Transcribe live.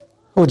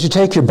Would you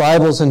take your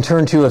Bibles and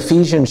turn to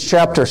Ephesians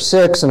chapter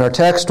 6, and our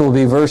text will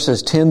be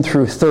verses 10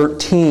 through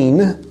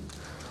 13.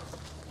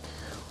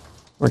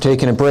 We're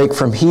taking a break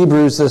from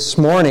Hebrews this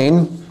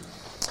morning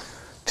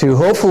to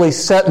hopefully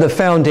set the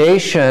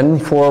foundation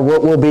for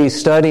what we'll be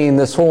studying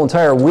this whole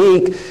entire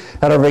week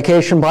at our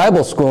Vacation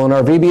Bible School. And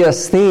our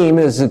VBS theme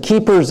is the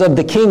Keepers of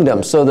the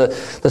Kingdom. So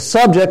the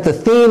subject, the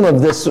theme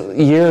of this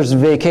year's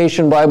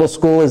Vacation Bible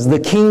School is the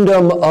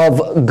Kingdom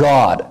of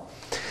God.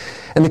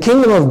 And the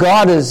Kingdom of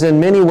God is in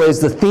many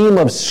ways the theme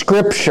of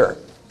Scripture.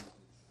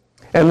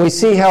 And we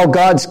see how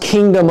God's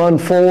kingdom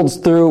unfolds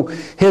through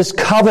His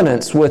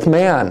covenants with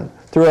man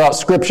throughout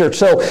Scripture.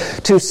 So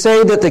to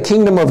say that the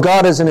kingdom of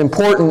God is an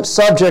important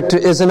subject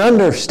is an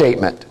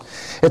understatement.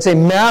 It's a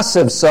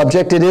massive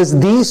subject. It is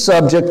the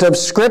subject of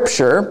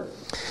Scripture.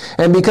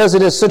 And because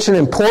it is such an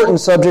important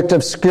subject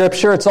of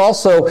Scripture, it's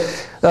also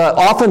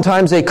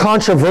oftentimes a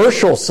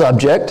controversial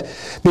subject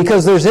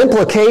because there's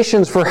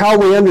implications for how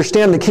we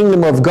understand the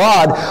kingdom of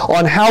God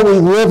on how we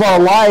live our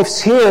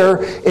lives here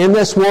in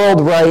this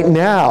world right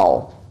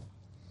now.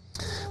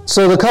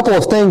 So the couple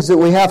of things that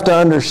we have to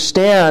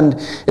understand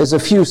is a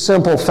few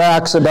simple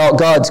facts about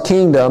God's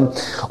kingdom.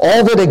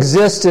 All that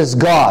exists is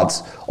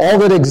God's. All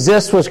that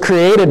exists was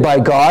created by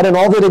God, and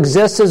all that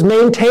exists is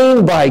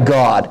maintained by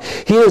God.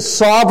 He is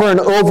sovereign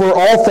over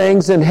all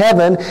things in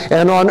heaven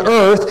and on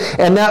earth,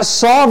 and that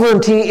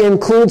sovereignty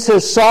includes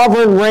His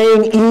sovereign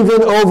reign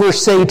even over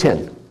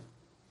Satan.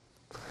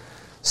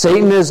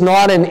 Satan is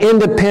not an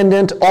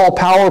independent,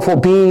 all-powerful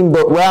being,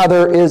 but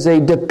rather is a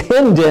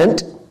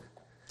dependent,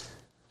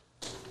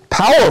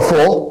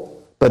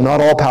 powerful, but not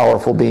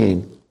all-powerful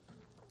being.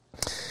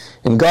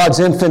 In God's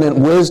infinite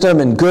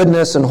wisdom and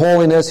goodness and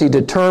holiness, He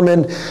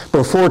determined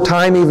before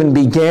time even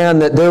began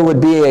that there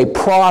would be a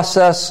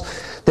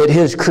process that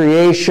His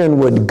creation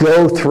would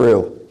go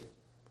through.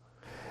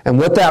 And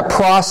what that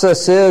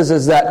process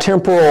is that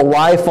temporal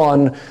life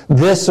on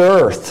this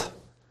earth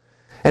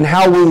and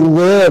how we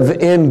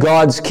live in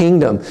God's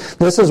kingdom.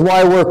 This is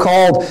why we're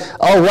called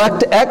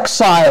elect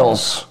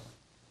exiles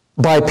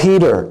by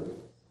Peter.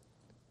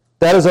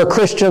 That is our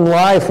Christian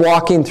life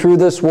walking through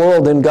this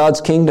world in God's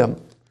kingdom.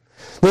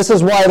 This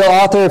is why the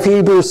author of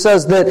Hebrews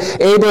says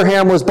that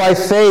Abraham was by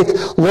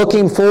faith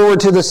looking forward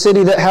to the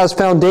city that has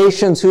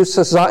foundations, whose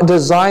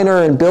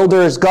designer and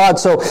builder is God.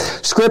 So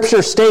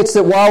Scripture states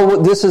that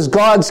while this is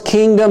God's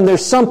kingdom,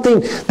 there's something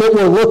that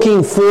we're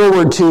looking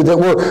forward to, that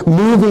we're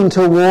moving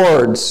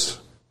towards.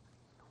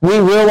 We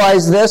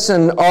realize this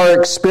in our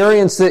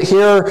experience that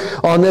here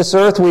on this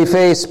earth we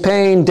face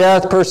pain,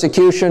 death,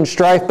 persecution,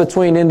 strife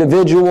between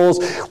individuals.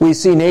 We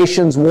see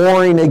nations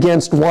warring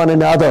against one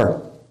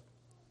another.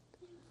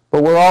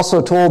 But we're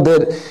also told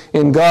that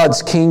in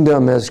God's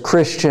kingdom as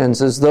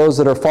Christians, as those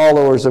that are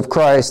followers of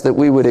Christ, that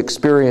we would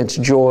experience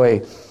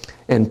joy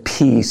and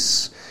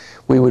peace.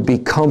 We would be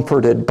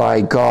comforted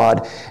by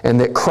God, and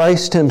that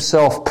Christ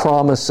Himself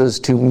promises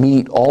to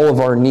meet all of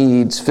our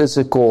needs,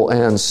 physical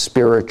and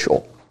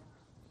spiritual.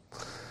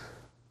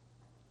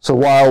 So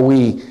while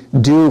we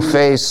do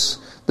face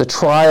the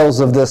trials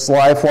of this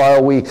life,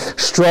 while we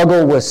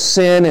struggle with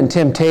sin and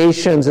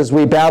temptations as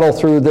we battle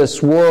through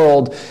this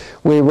world,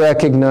 we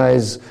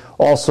recognize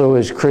also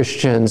as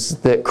Christians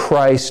that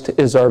Christ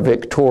is our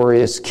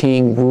victorious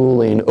King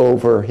ruling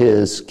over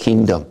His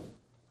kingdom.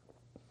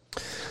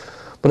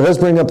 But it does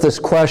bring up this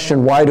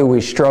question, why do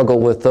we struggle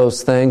with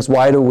those things?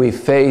 Why do we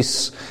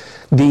face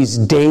these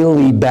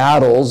daily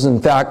battles?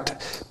 In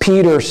fact,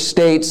 Peter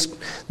states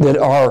that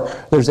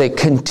there's a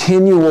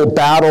continual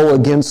battle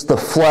against the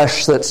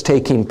flesh that's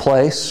taking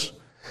place.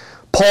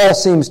 Paul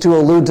seems to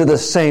allude to the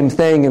same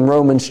thing in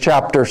Romans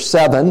chapter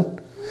 7.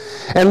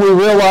 And we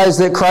realize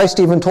that Christ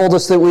even told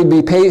us that we'd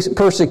be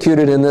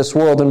persecuted in this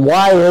world. And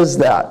why is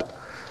that?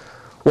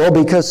 Well,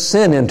 because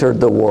sin entered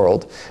the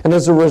world. And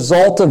as a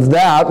result of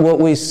that, what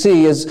we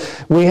see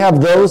is we have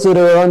those that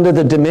are under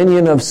the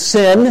dominion of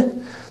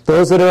sin,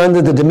 those that are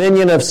under the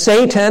dominion of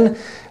Satan,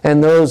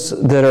 and those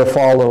that are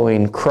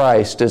following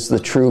Christ as the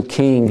true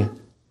King.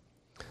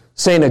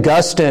 St.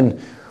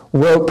 Augustine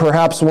wrote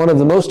perhaps one of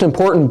the most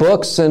important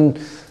books in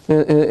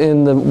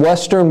the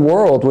Western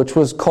world, which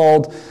was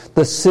called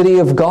The City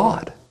of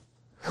God,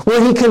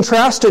 where he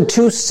contrasted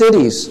two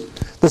cities,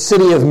 the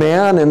city of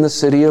man and the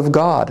city of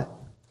God,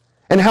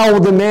 and how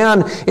the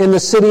man in the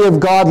city of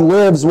God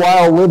lives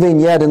while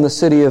living yet in the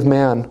city of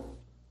man.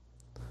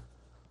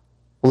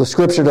 Well, the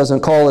Scripture doesn't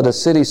call it a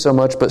city so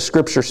much, but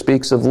Scripture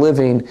speaks of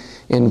living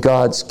in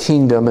God's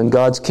kingdom, and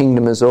God's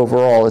kingdom is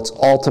overall, it's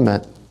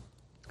ultimate.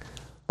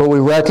 But we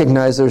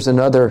recognize there's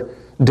another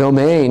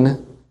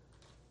domain.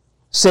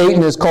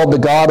 Satan is called the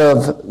god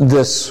of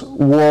this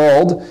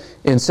world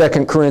in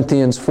 2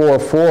 Corinthians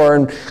 4:4.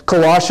 And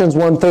Colossians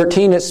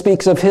 1:13, it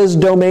speaks of his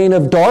domain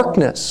of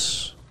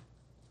darkness.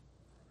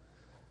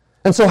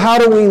 And so how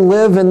do we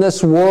live in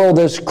this world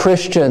as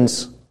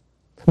Christians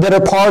that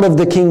are part of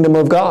the kingdom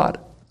of God?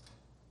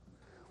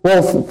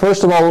 Well,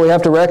 first of all, what we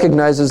have to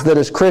recognize is that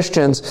as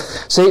Christians,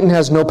 Satan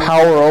has no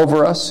power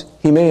over us.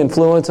 He may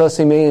influence us,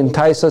 he may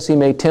entice us, he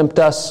may tempt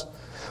us,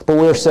 but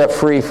we're set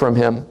free from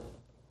him.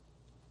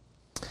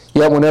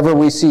 Yet whenever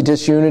we see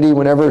disunity,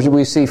 whenever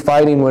we see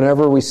fighting,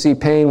 whenever we see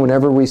pain,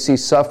 whenever we see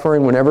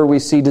suffering, whenever we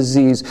see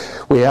disease,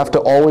 we have to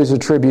always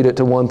attribute it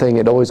to one thing.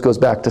 It always goes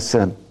back to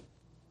sin.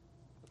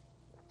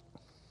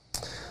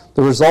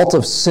 The result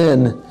of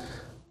sin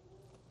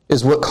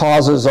is what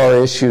causes our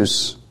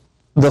issues.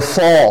 The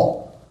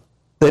fall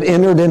that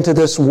entered into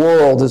this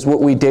world is what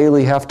we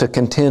daily have to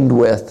contend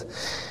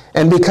with.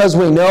 And because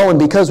we know and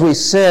because we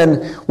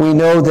sin, we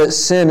know that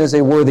sin is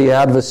a worthy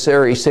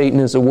adversary.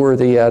 Satan is a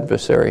worthy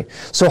adversary.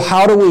 So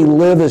how do we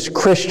live as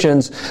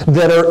Christians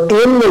that are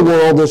in the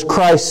world, as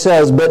Christ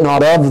says, but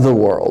not of the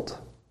world?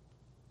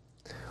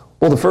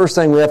 Well, the first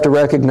thing we have to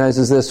recognize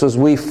is this, is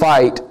we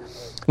fight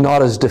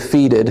not as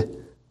defeated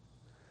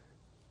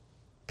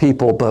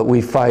people, but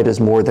we fight as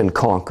more than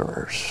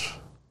conquerors.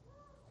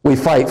 We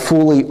fight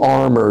fully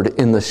armored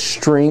in the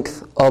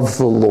strength of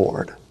the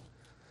Lord.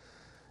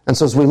 And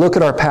so as we look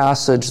at our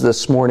passage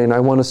this morning, I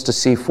want us to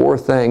see four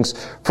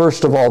things.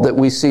 First of all, that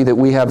we see that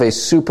we have a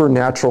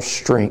supernatural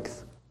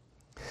strength,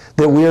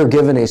 that we are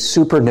given a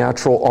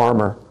supernatural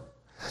armor,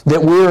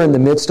 that we are in the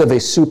midst of a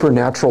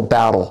supernatural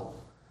battle,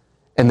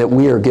 and that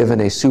we are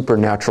given a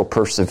supernatural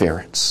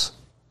perseverance.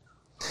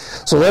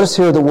 So let us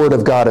hear the word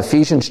of God,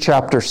 Ephesians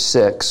chapter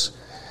 6,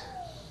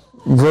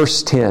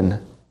 verse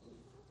 10.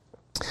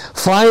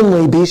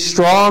 Finally, be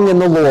strong in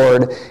the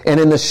Lord and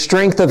in the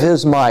strength of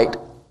His might.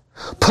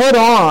 Put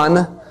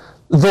on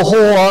the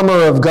whole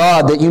armor of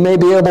God, that you may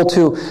be able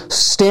to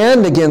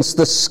stand against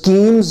the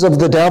schemes of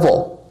the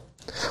devil.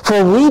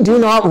 For we do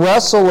not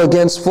wrestle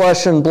against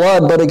flesh and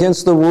blood, but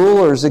against the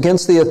rulers,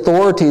 against the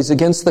authorities,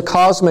 against the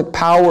cosmic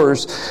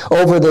powers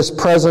over this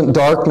present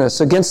darkness,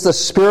 against the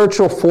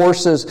spiritual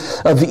forces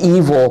of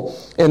evil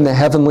in the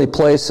heavenly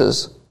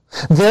places.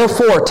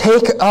 Therefore,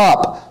 take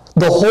up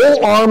the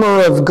whole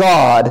armor of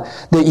God,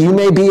 that you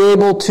may be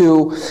able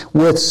to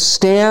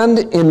withstand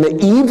in the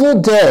evil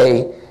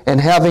day,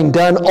 and having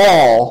done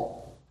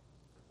all,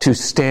 to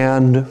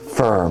stand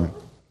firm.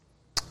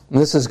 And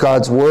this is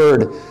God's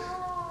word.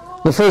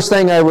 The first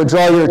thing I would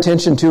draw your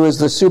attention to is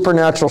the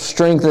supernatural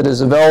strength that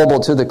is available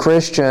to the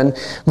Christian.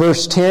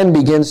 Verse 10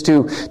 begins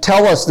to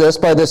tell us this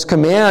by this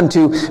command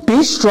to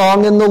be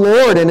strong in the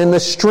Lord and in the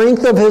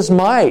strength of His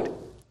might.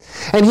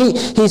 And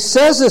he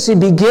says this, he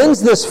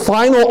begins this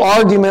final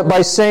argument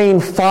by saying,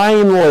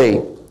 finally,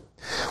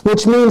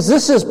 which means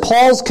this is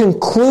Paul's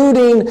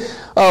concluding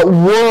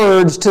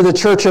words to the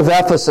church of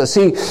Ephesus.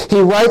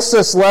 He writes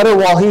this letter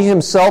while he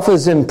himself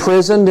is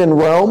imprisoned in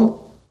Rome.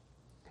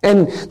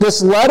 And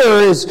this letter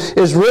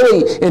is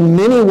really, in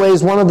many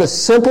ways, one of the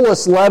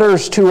simplest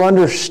letters to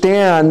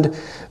understand,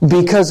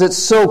 because it's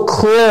so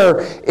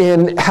clear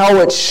in how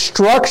it's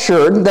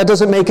structured. That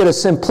doesn't make it a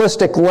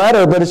simplistic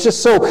letter, but it's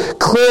just so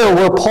clear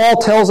where Paul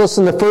tells us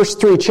in the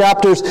first 3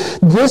 chapters,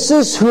 this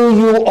is who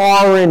you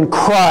are in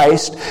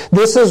Christ.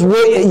 This is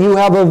what you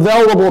have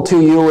available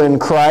to you in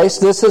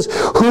Christ. This is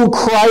who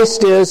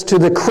Christ is to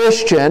the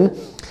Christian.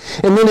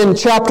 And then in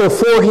chapter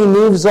 4, he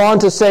moves on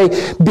to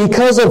say,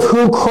 because of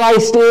who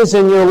Christ is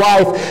in your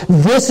life,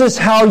 this is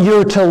how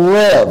you're to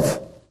live.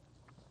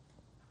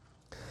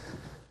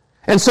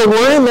 And so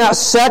we're in that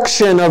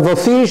section of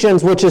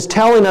Ephesians which is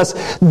telling us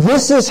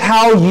this is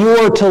how you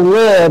are to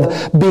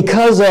live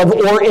because of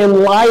or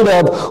in light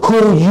of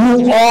who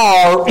you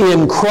are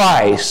in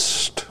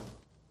Christ.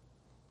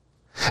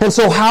 And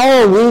so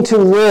how are we to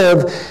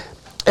live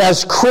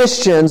as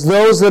Christians,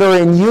 those that are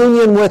in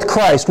union with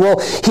Christ? Well,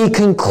 he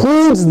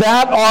concludes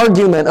that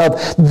argument of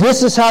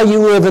this is how you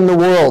live in the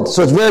world.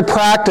 So it's very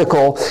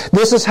practical.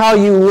 This is how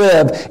you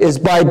live is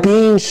by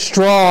being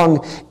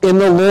strong in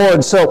the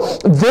Lord. So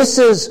this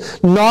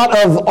is not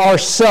of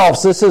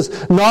ourselves. This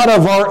is not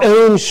of our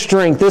own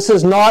strength. This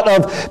is not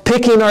of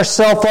picking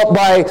ourselves up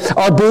by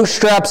our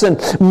bootstraps and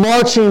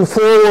marching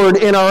forward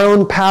in our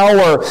own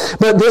power.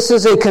 But this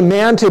is a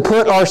command to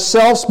put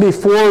ourselves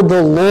before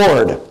the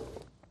Lord,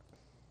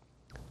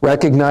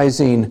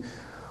 recognizing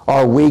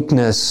our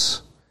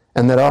weakness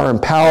and that our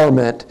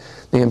empowerment,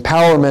 the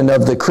empowerment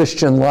of the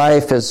Christian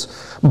life, is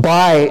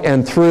by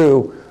and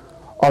through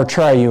our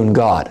triune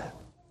God.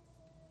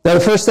 Now, the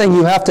first thing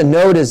you have to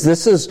note is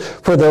this is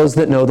for those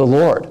that know the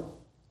Lord.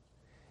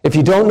 If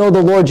you don't know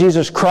the Lord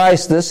Jesus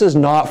Christ, this is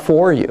not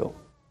for you.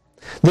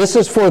 This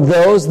is for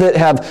those that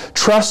have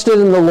trusted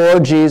in the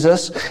Lord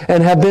Jesus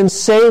and have been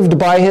saved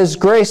by His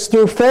grace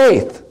through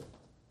faith.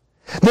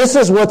 This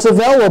is what's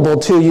available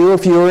to you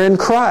if you're in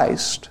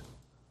Christ.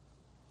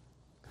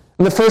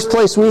 In the first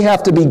place we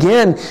have to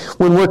begin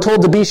when we're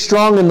told to be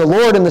strong in the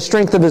Lord and the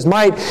strength of His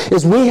might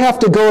is we have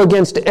to go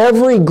against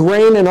every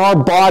grain in our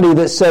body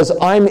that says,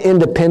 I'm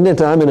independent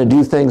and I'm going to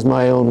do things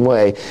my own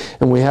way.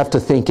 And we have to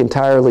think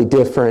entirely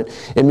different.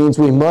 It means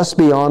we must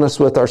be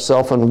honest with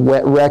ourselves and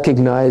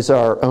recognize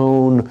our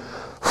own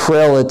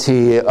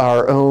frailty,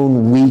 our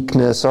own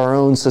weakness, our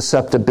own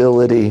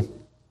susceptibility.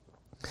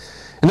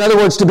 In other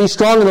words, to be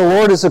strong in the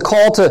Lord is a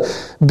call to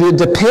be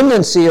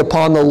dependency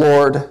upon the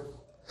Lord.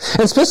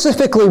 And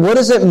specifically, what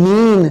does it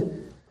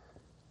mean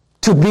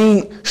to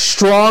be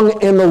strong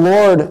in the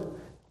Lord?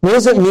 What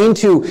does it mean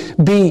to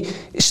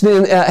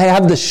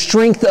have the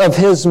strength of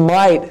His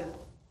might?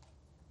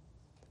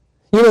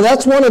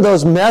 That's one of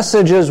those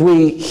messages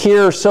we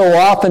hear so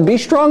often, be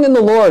strong in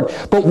the Lord.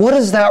 But what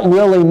does that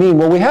really mean?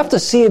 Well, we have to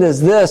see it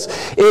as this.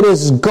 It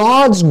is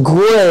God's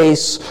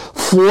grace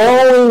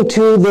flowing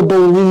to the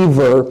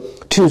believer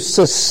to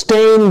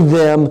sustain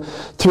them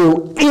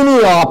through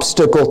any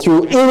obstacle,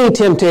 through any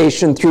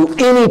temptation, through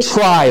any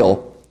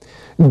trial.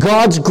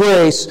 God's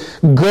grace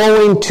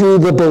going to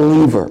the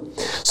believer.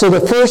 So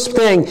the first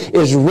thing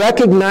is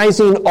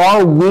recognizing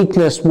our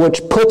weakness,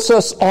 which puts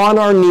us on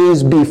our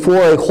knees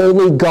before a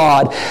holy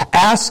God,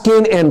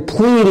 asking and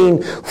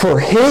pleading for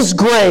His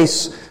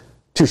grace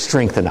to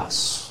strengthen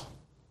us.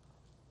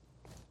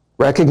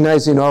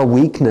 Recognizing our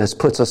weakness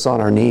puts us on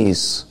our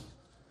knees.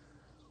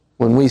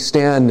 When we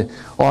stand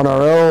on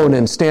our own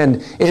and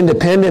stand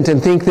independent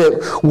and think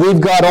that we've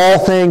got all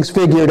things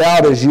figured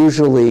out, is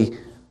usually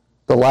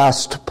the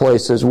last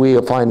places we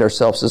find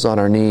ourselves is on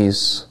our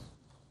knees.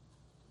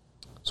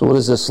 So what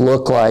does this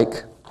look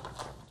like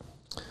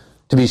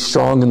to be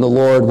strong in the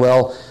Lord?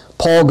 Well,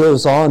 Paul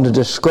goes on to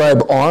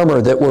describe armor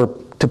that we're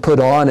to put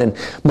on, and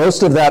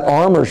most of that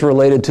armor is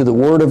related to the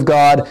Word of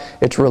God,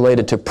 it's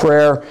related to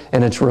prayer,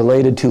 and it's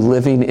related to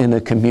living in a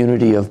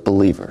community of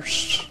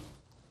believers.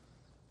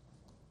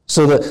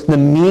 So the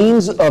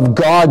means of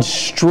God's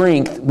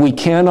strength, we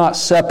cannot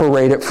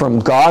separate it from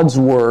God's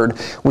Word,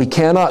 we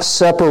cannot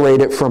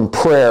separate it from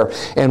prayer,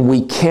 and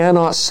we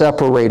cannot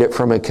separate it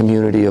from a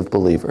community of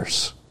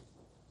believers.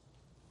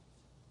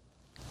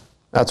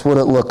 That's what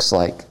it looks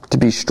like to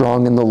be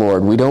strong in the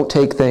Lord. We don't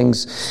take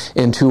things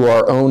into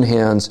our own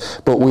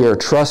hands, but we are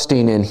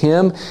trusting in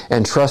Him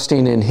and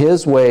trusting in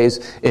His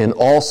ways in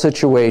all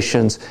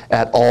situations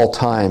at all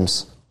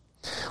times.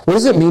 What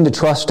does it mean to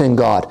trust in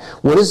God?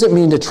 What does it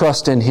mean to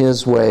trust in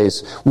His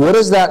ways? What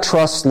does that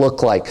trust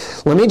look like?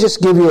 Let me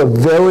just give you a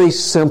very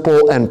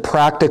simple and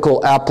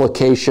practical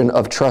application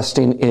of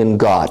trusting in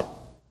God.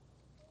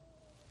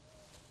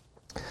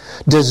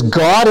 Does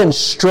God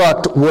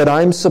instruct what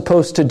I'm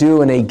supposed to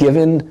do in a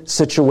given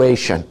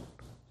situation?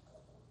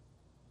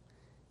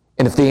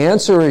 And if the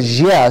answer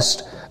is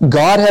yes,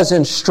 God has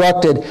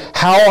instructed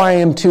how I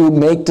am to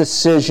make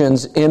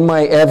decisions in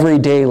my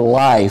everyday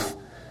life.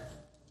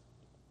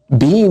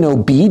 Being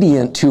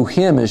obedient to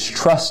Him is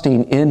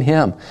trusting in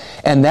Him.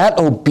 And that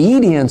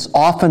obedience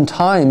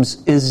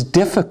oftentimes is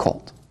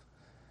difficult.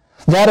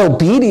 That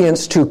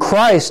obedience to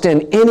Christ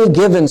in any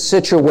given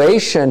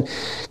situation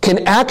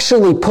can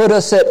actually put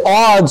us at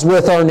odds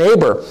with our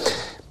neighbor.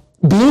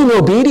 Being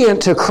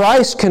obedient to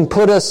Christ can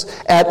put us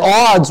at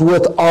odds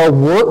with our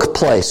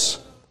workplace.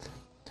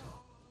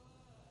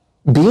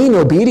 Being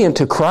obedient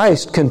to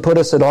Christ can put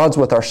us at odds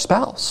with our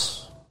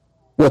spouse,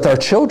 with our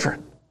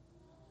children.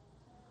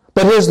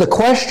 But here's the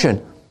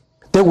question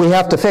that we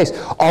have to face.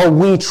 Are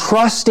we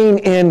trusting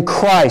in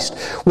Christ?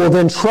 Well,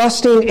 then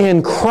trusting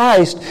in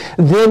Christ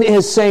then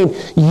is saying,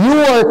 you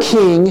are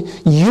king,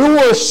 you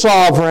are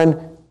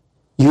sovereign,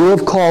 you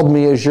have called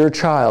me as your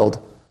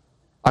child.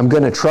 I'm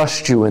going to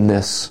trust you in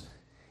this,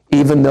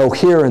 even though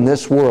here in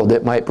this world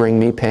it might bring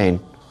me pain.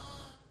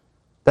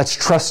 That's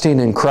trusting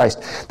in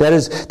Christ. That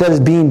is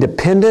being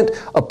dependent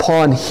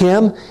upon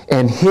Him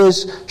and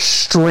His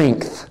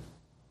strength.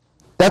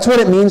 That's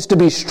what it means to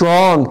be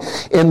strong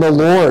in the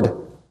Lord.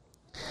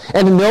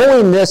 And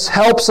knowing this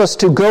helps us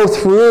to go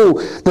through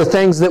the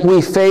things that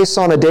we face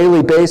on a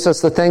daily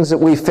basis, the things that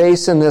we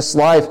face in this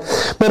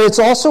life. But it's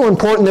also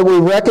important that we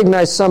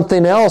recognize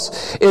something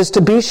else, is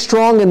to be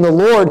strong in the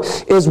Lord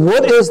is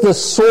what is the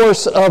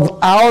source of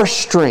our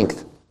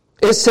strength.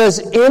 It says,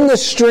 in the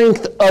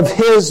strength of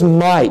His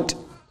might.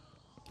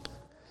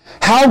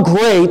 How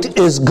great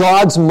is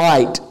God's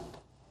might?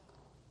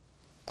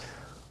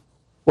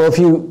 Well, if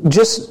you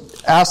just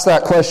ask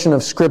that question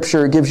of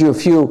Scripture, it gives you a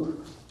few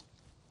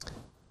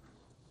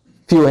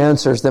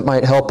answers that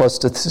might help us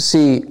to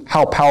see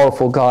how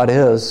powerful God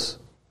is.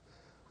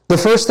 The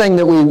first thing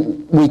that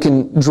we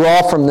can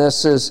draw from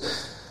this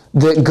is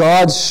that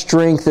God's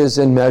strength is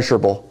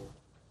immeasurable.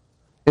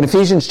 In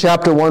Ephesians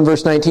chapter 1,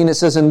 verse 19, it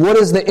says, "And what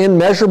is the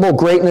immeasurable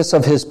greatness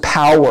of His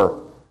power?"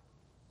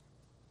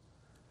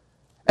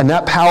 And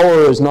that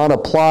power is not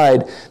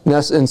applied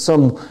in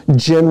some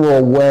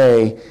general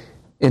way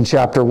in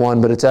chapter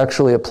 1, but it's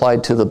actually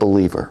applied to the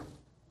believer.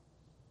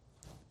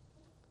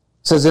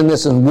 It says in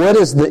this, "And what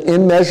is the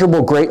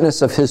immeasurable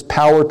greatness of His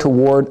power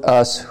toward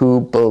us who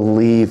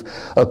believe,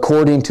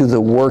 according to the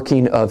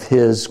working of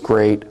His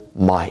great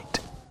might?"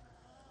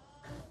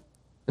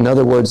 In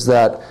other words,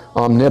 that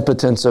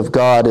omnipotence of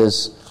God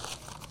is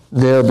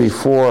there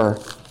before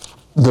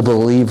the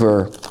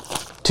believer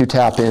to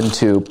tap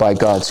into by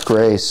God's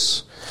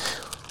grace.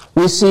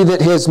 We see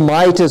that His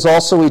might is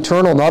also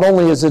eternal. Not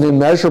only is it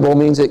immeasurable,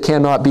 means it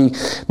cannot be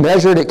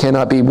measured, it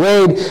cannot be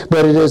weighed,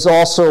 but it is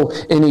also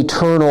an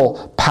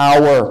eternal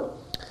power.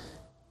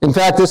 In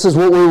fact, this is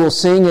what we will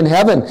sing in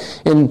heaven.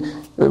 In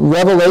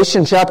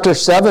Revelation chapter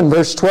 7,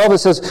 verse 12, it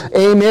says,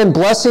 "Amen,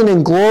 blessing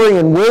and glory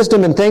and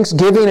wisdom and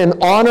thanksgiving and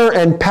honor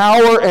and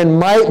power and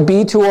might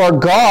be to our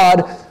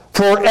God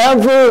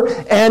forever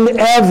and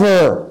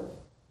ever."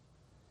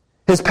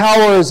 His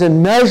power is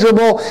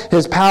immeasurable.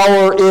 His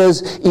power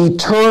is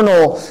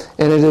eternal.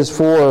 And it is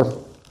for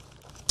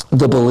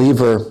the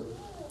believer.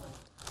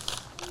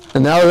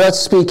 And now that's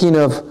speaking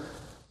of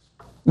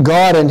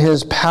God and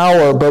His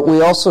power, but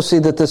we also see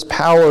that this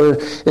power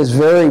is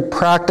very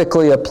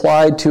practically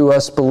applied to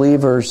us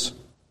believers.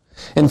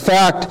 In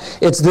fact,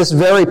 it's this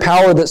very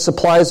power that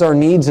supplies our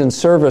needs and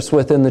service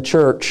within the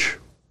church.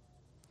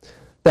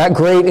 That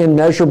great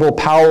immeasurable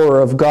power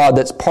of God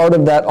that's part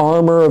of that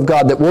armor of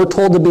God that we're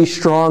told to be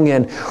strong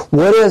in.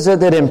 What is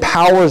it that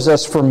empowers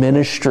us for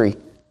ministry?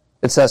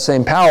 It's that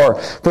same power.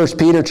 1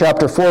 Peter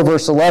chapter 4,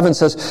 verse 11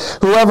 says,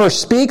 "Whoever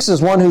speaks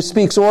is one who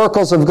speaks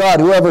oracles of God.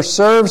 Whoever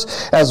serves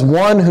as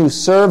one who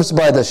serves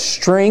by the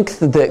strength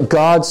that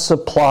God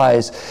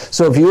supplies."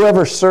 So have you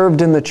ever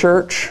served in the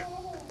church?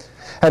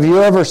 Have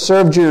you ever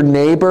served your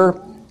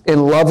neighbor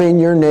in loving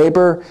your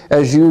neighbor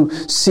as you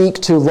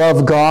seek to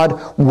love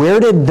God? Where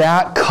did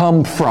that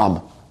come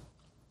from?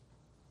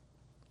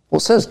 Well,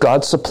 it says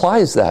God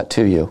supplies that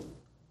to you.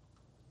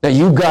 Now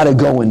you've got to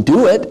go and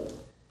do it.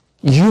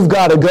 You've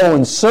got to go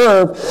and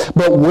serve,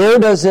 but where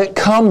does it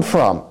come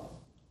from?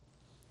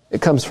 It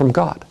comes from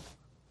God.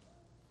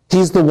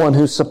 He's the one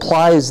who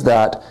supplies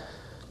that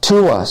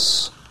to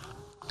us.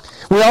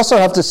 We also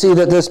have to see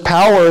that this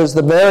power is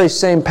the very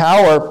same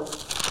power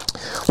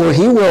where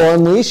He will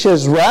unleash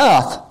His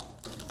wrath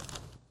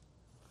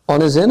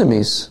on His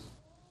enemies.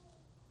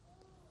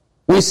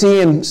 We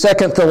see in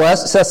 2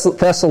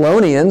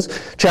 Thessalonians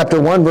chapter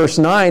 1, verse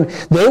 9,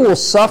 "They will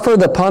suffer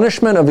the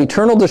punishment of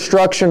eternal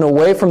destruction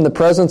away from the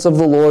presence of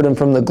the Lord and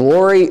from the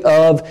glory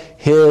of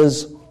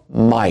His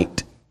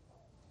might."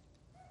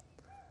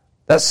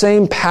 That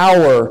same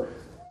power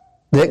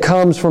that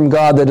comes from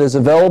God, that is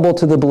available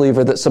to the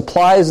believer, that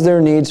supplies their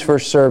needs for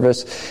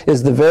service,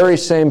 is the very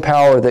same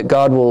power that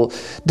God will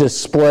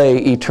display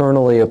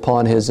eternally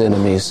upon His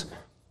enemies.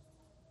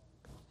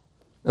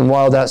 And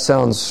while that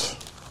sounds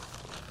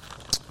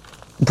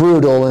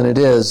brutal, and it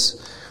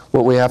is,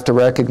 what we have to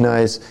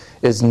recognize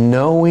is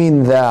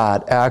knowing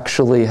that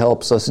actually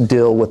helps us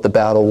deal with the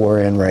battle we're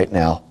in right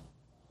now.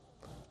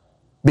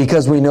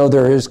 Because we know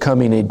there is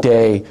coming a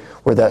day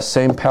where that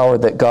same power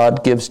that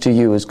God gives to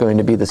you is going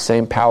to be the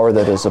same power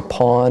that is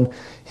upon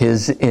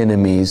His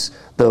enemies,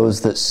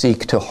 those that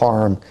seek to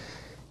harm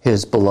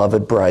His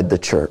beloved bride, the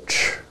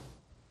church.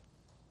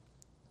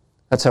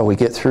 That's how we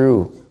get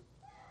through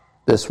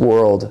this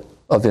world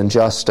of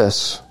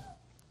injustice.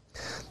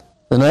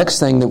 The next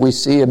thing that we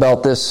see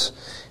about this,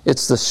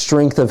 it's the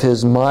strength of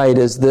His might,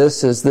 is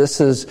this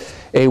is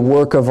a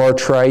work of our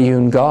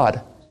triune God.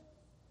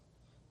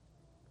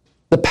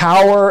 The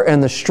power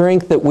and the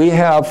strength that we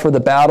have for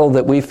the battle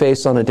that we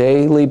face on a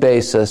daily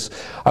basis,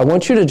 I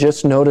want you to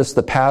just notice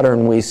the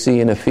pattern we see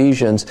in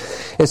Ephesians.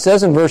 It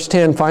says in verse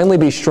 10, "Finally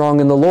be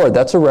strong in the Lord."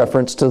 That's a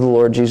reference to the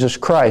Lord Jesus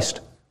Christ.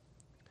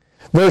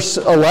 Verse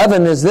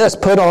 11 is this,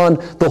 "Put on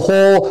the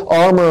whole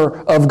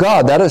armor of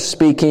God." That is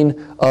speaking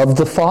of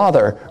the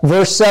Father.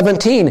 Verse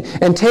 17,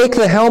 "And take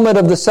the helmet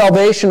of the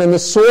salvation and the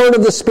sword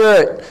of the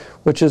Spirit,"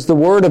 which is the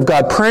Word of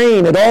God,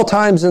 "praying at all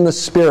times in the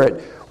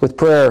Spirit with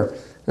prayer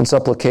and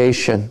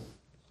supplication."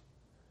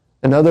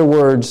 In other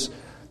words,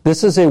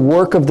 this is a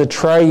work of the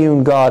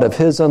triune God, of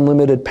His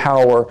unlimited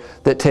power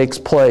that takes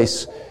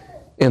place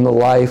in the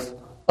life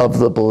of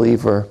the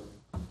believer.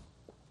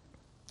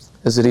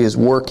 Is that He is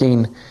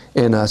working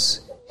in us.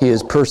 He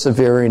is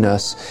persevering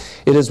us.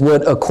 It is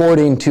what,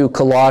 according to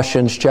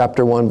Colossians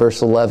chapter 1,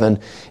 verse 11,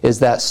 is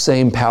that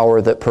same power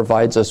that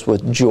provides us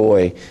with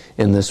joy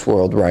in this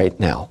world right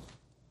now.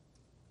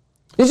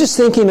 You're just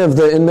thinking of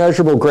the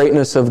immeasurable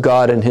greatness of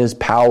God and His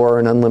power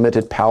and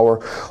unlimited power.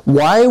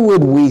 Why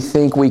would we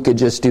think we could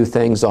just do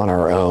things on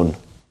our own?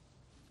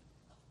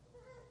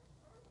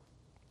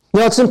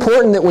 Now, it's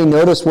important that we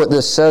notice what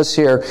this says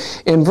here.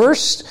 In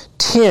verse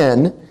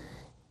 10,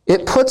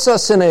 it puts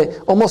us in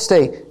almost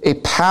a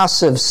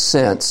passive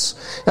sense.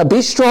 Now,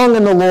 be strong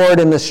in the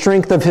Lord and the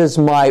strength of His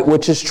might,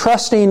 which is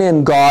trusting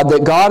in God,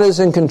 that God is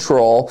in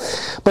control.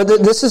 But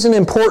this is an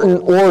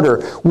important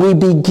order. We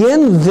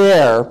begin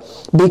there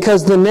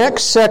because the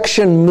next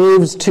section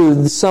moves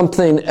to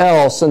something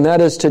else, and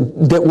that is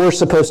that we're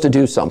supposed to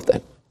do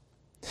something.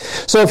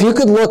 So if you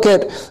could look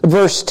at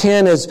verse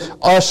 10 as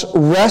us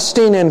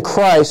resting in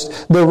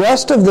Christ, the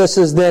rest of this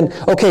is then,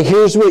 okay,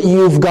 here's what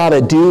you've got to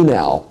do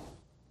now.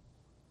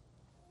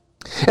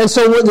 And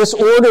so this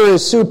order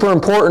is super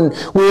important.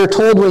 We are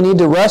told we need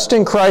to rest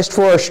in Christ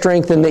for our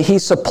strength and that He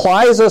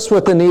supplies us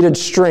with the needed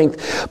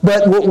strength.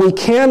 But what we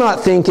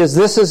cannot think is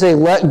this is a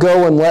let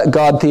go and let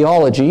God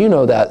theology. You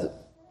know that.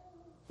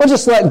 Well,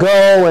 just let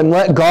go and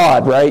let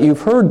God, right?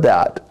 You've heard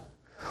that.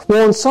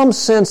 Well, in some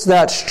sense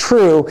that's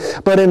true,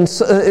 but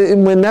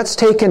when that's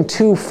taken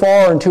too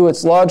far into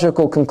its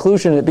logical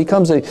conclusion, it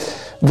becomes a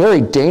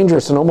very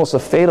dangerous and almost a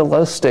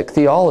fatalistic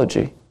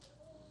theology.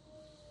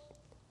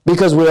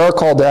 Because we are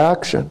called to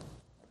action.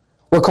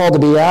 We're called to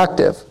be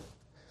active.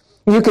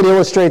 You could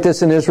illustrate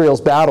this in Israel's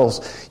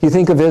battles. You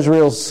think of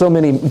Israel's so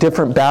many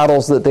different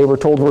battles that they were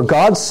told where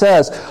God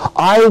says,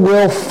 "I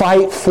will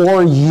fight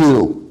for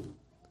you."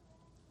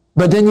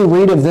 But then you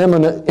read of them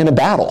in a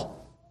battle.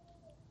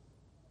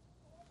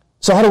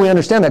 So how do we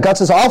understand that? God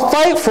says, I'll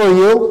fight for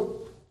you.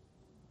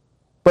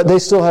 But they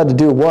still had to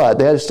do what?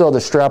 They still had to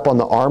strap on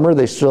the armor.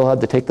 They still had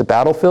to take the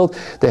battlefield.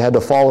 They had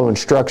to follow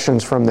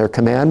instructions from their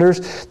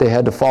commanders. They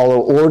had to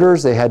follow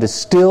orders. They had to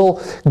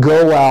still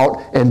go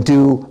out and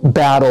do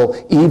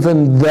battle,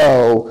 even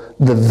though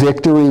the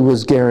victory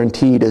was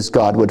guaranteed as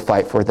God would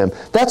fight for them.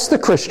 That's the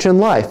Christian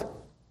life.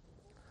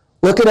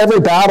 Look at every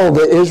battle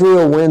that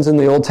Israel wins in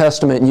the Old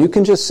Testament, and you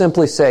can just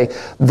simply say,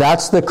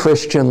 that's the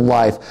Christian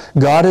life.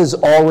 God has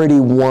already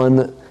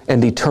won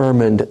and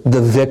determined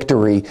the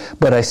victory,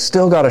 but I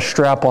still got to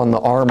strap on the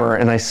armor,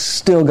 and I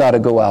still got to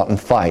go out and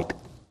fight.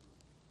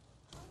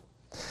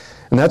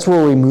 And that's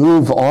where we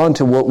move on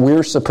to what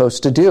we're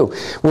supposed to do,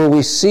 where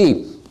we've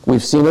seen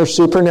our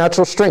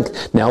supernatural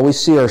strength. Now we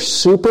see our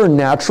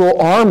supernatural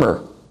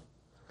armor.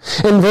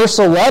 In verse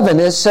 11,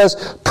 it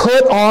says,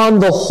 put on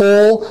the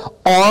whole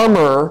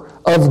armor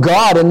of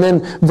God. And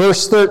then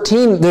verse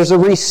 13, there's a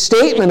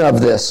restatement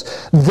of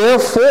this.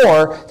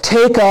 Therefore,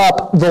 take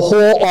up the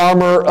whole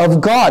armor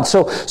of God.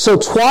 So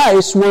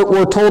twice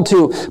we're told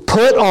to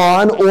put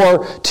on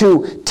or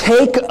to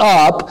take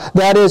up,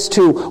 that is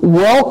to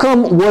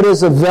welcome what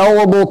is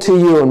available to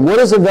you. And what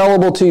is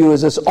available to you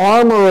is this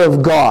armor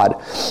of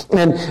God.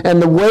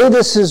 And the way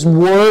this is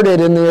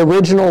worded in the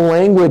original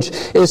language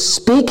is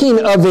speaking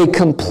of a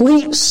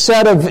complete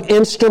set of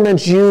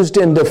instruments used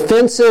in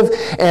defensive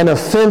and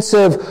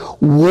offensive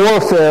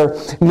warfare,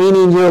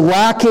 meaning you're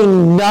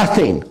lacking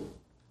nothing.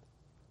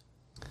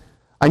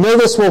 I know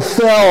this will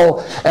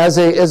fail as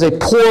a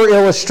poor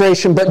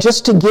illustration, but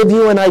just to give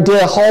you an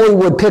idea,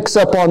 Hollywood picks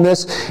up on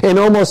this in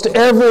almost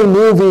every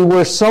movie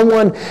where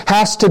someone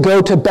has to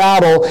go to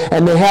battle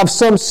and they have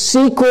some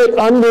secret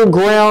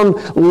underground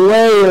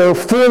layer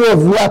full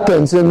of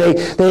weapons, and they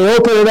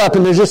open it up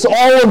and there's just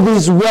all of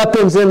these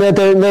weapons in it.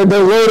 They're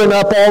loading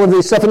up all of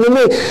these stuff, and then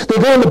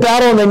they go into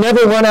battle and they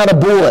never run out of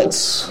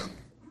bullets.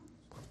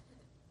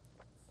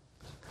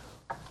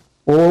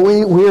 Well,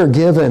 what we are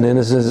given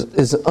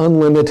is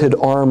unlimited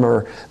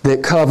armor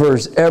that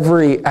covers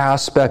every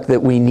aspect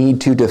that we need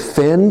to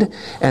defend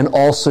and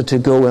also to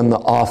go in the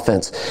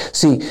offense.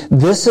 See,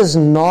 this is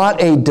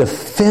not a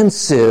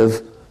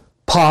defensive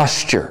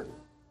posture.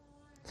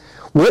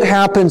 What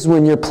happens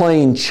when you're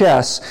playing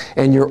chess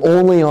and you're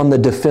only on the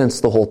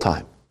defense the whole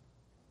time?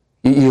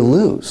 You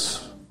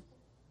lose.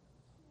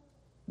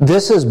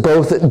 This is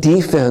both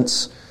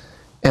defense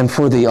and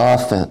for the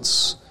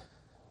offense.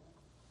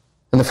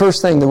 And the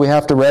first thing that we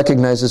have to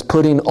recognize is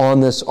putting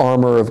on this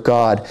armor of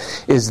God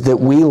is that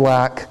we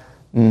lack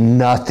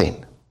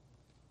nothing.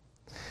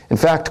 In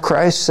fact,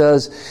 Christ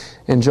says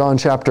in John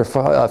chapter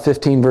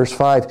 15, verse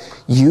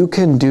 5, you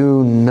can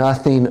do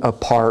nothing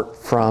apart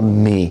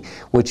from me,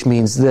 which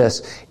means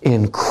this,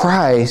 in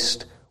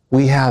Christ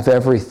we have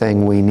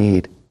everything we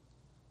need.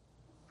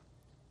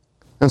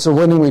 And so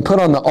when we put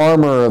on the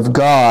armor of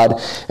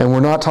God, and we're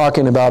not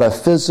talking about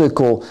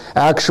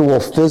actual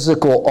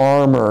physical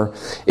armor,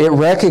 it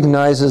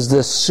recognizes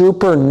this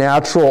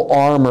supernatural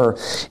armor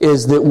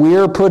is that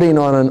we're putting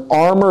on an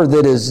armor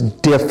that is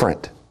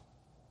different.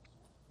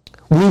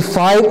 We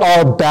fight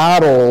our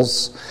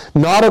battles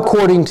not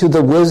according to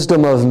the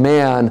wisdom of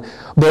man,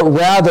 but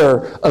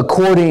rather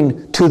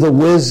according to the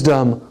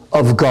wisdom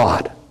of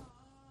God.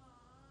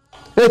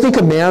 And I think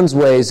of man's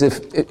ways.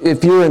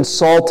 If you're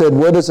insulted,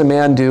 what does a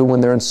man do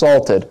when they're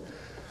insulted?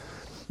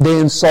 They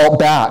insult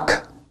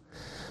back.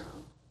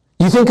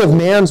 You think of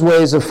man's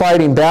ways of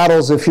fighting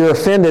battles. If you're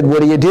offended,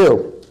 what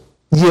do?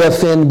 You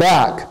offend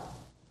back.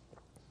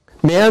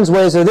 Man's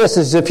ways are this,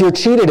 is if you're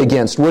cheated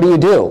against, what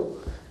do?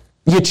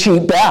 You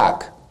cheat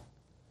back.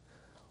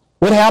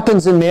 What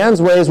happens in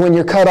man's ways when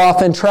you're cut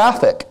off in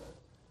traffic?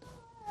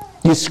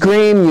 You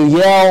scream, you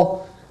yell.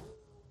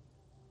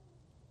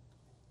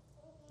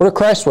 What are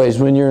Christ's ways?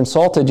 When you're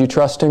insulted, you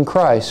trust in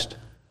Christ.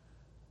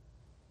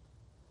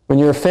 When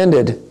you're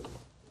offended,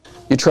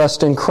 you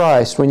trust in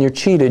Christ. When you're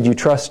cheated, you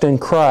trust in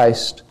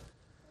Christ.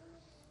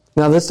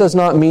 Now, this does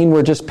not mean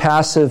we're just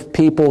passive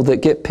people that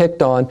get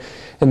picked on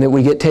and that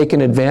we get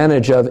taken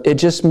advantage of. It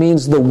just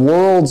means the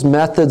world's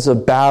methods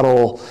of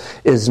battle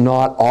is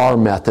not our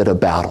method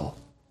of battle.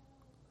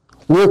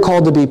 We're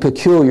called to be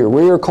peculiar.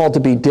 We are called to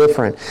be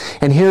different.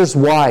 And here's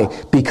why.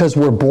 Because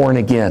we're born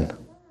again.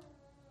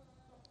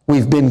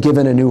 We've been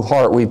given a new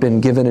heart. We've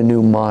been given a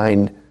new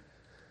mind.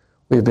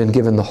 We've been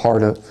given the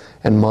heart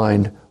and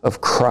mind of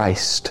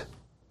Christ.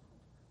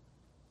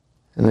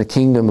 And the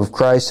kingdom of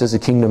Christ is a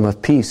kingdom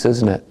of peace,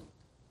 isn't it?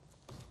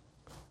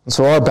 And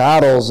so our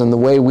battles and the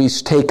way we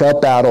take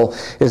up battle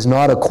is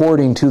not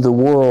according to the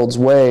world's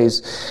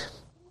ways.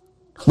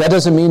 That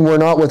doesn't mean we're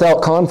not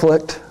without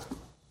conflict.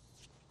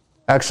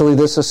 Actually,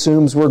 this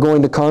assumes we're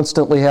going to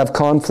constantly have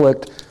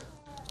conflict.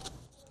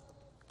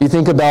 You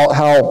think about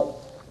how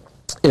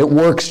it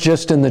works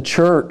just in the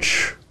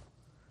church.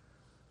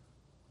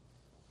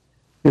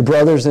 Your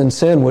brother's in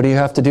sin. What do you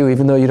have to do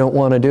even though you don't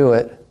want to do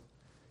it?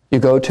 You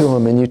go to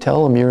him and you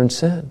tell him you're in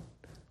sin.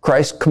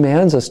 Christ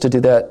commands us to do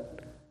that.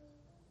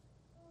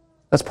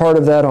 That's part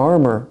of that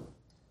armor.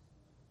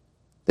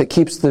 that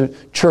keeps the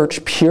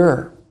church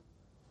pure.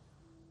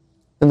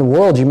 In the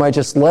world, you might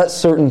just let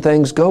certain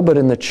things go, but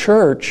in the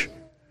church,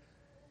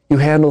 you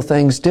handle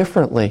things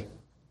differently.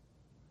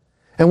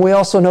 And we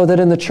also know that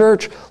in the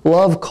church,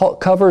 love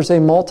covers a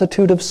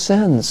multitude of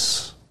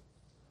sins.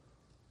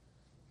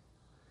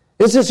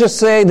 This is just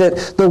saying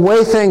that the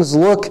way things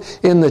look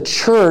in the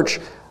church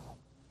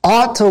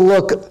ought to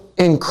look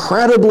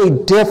incredibly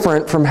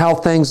different from how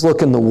things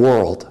look in the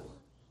world.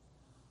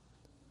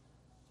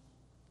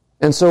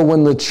 And so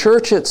when the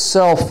church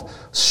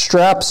itself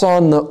straps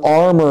on the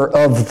armor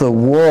of the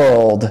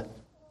world,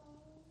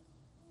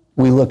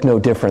 we look no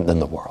different than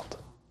the world.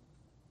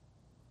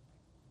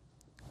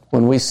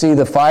 When we see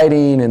the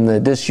fighting and the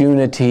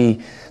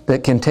disunity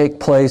that can take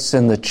place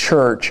in the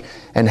church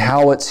and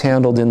how it's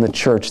handled in the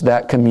church,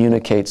 that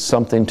communicates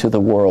something to the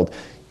world.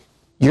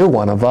 You're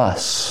one of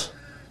us.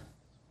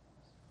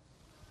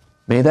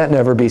 May that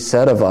never be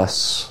said of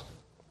us.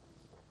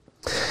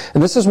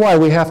 And this is why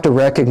we have to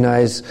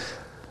recognize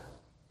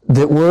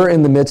that we're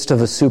in the midst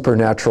of a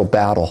supernatural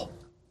battle.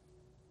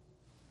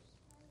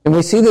 And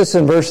we see this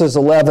in verses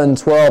 11,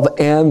 12,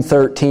 and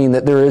 13,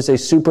 that there is a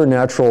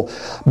supernatural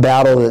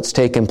battle that's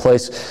taken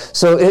place.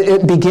 So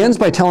it begins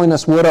by telling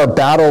us what our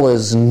battle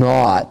is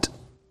not.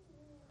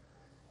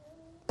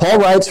 Paul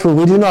writes, "For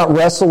we do not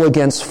wrestle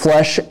against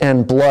flesh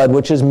and blood,"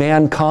 which is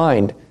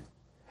mankind.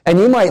 And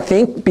you might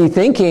be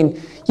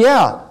thinking,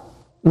 yeah,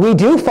 we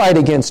do fight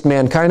against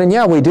mankind, and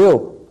yeah, we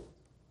do.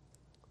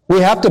 We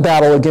have to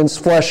battle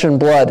against flesh and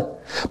blood.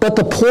 But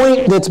the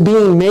point that's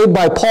being made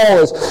by Paul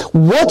is,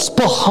 what's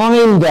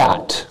behind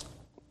that?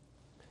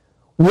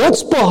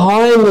 What's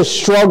behind the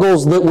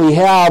struggles that we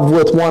have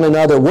with one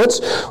another? What's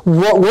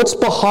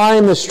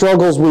behind the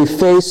struggles we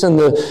face in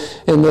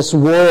this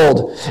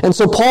world? And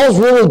so Paul's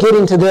really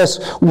getting to this.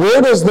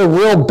 Where does the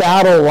real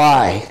battle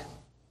lie?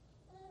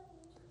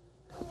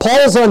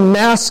 Paul's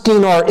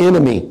unmasking our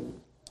enemy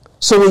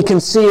so we can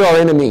see our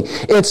enemy.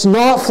 It's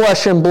not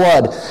flesh and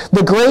blood.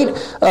 The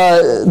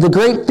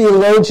great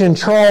theologian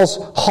Charles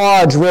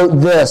Hodge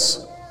wrote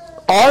this: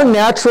 "Our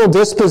natural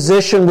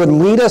disposition would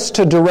lead us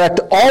to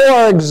direct all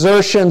our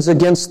exertions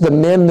against the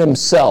men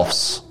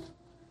themselves."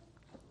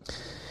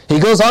 He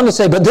goes on to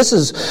say, "But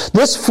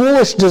this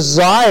foolish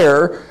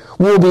desire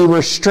will be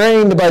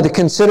restrained by the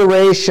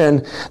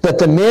consideration that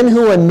the men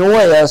who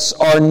annoy us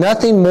are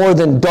nothing more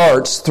than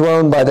darts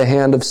thrown by the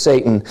hand of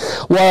Satan.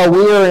 While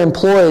we are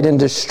employed in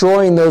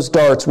destroying those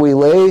darts, we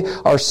lay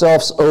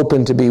ourselves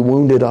open to be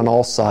wounded on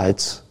all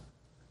sides."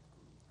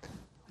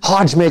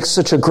 Hodge makes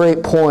such a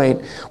great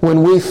point.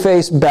 When we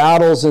face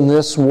battles in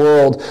this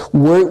world,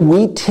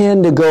 we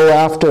tend to go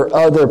after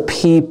other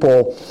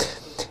people.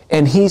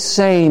 And he's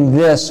saying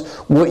this: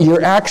 what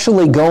you're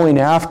actually going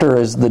after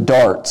is the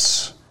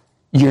darts.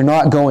 You're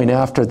not going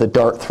after the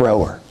dart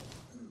thrower.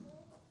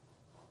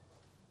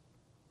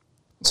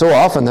 So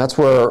often that's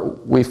where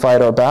we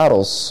fight our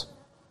battles,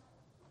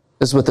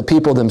 is with the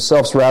people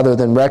themselves, rather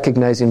than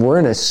recognizing we're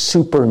in a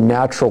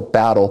supernatural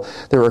battle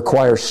that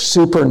requires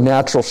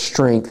supernatural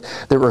strength,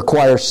 that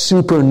requires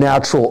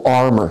supernatural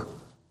armor.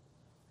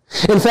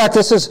 In fact,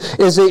 this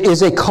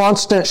is a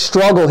constant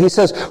struggle. He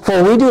says,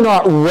 "For we do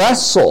not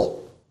wrestle."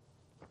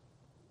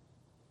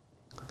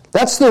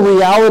 That's the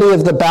reality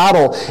of the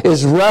battle,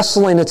 is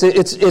wrestling.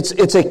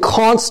 It's a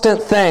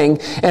constant thing.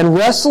 And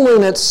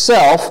wrestling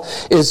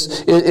itself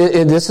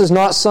this is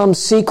not some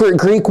secret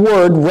Greek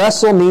word.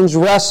 Wrestle means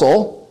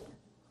wrestle.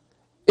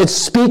 It's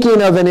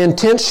speaking of an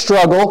intense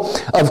struggle,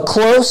 of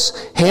close,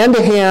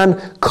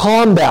 hand-to-hand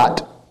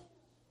combat.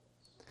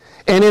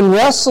 And in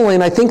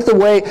wrestling, I think the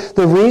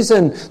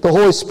reason the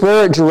Holy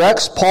Spirit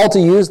directs Paul to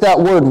use that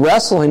word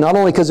wrestling, not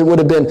only because it would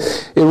have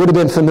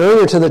been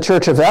familiar to the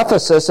church of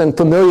Ephesus and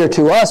familiar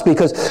to us,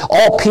 because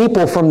all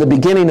people from the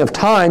beginning of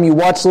time, you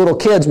watch little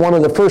kids, one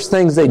of the first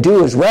things they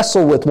do is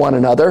wrestle with one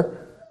another.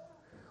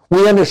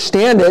 We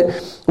understand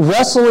it.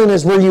 Wrestling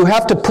is where you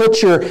have to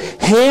put your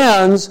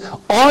hands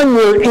on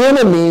your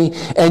enemy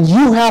and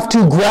you have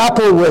to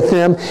grapple with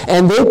him,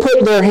 and they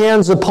put their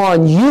hands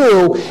upon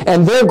you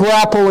and they're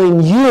grappling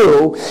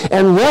you.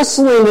 And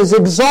wrestling is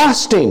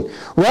exhausting.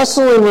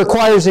 Wrestling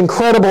requires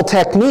incredible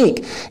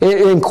technique.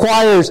 It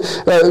requires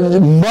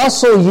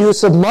muscle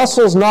use of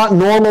muscles not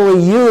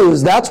normally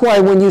used. That's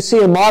why when you see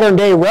a modern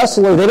day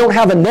wrestler, they don't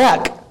have a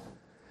neck.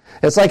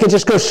 It's like it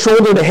just goes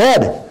shoulder to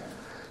head,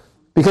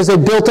 because they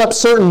built up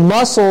certain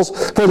muscles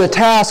for the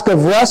task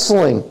of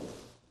wrestling.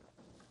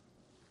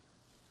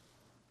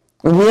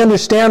 And we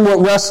understand what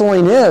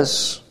wrestling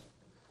is.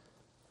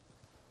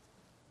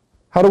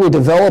 How do we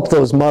develop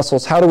those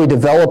muscles? How do we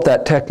develop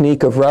that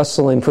technique of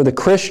wrestling? For the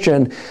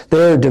Christian,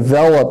 they're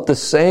developed the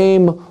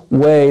same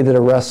way that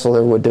a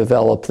wrestler would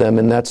develop them,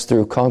 and that's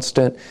through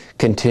constant,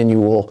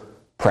 continual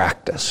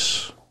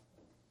practice.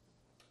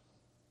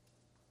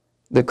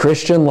 The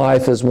Christian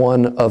life is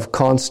one of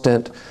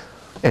constant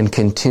and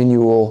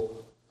continual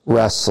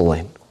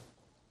wrestling.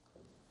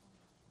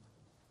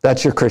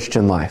 That's your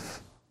Christian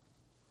life.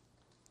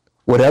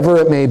 Whatever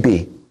it may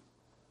be,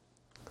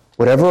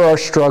 whatever our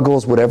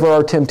struggles, whatever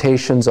our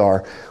temptations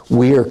are,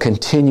 we are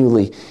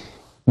continually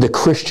The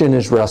Christian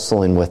is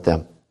wrestling with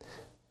them.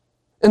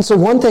 And so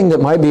one thing that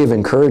might be of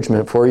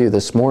encouragement for you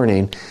this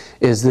morning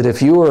is that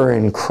if you are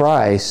in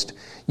Christ,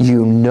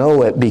 you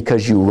know it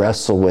because you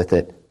wrestle with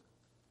it.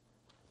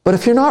 But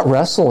if you're not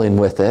wrestling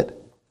with it,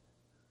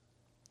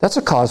 that's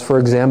a cause for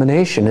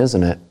examination,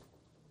 isn't it?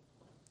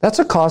 That's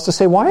a cause to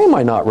say, why am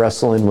I not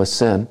wrestling with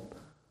sin?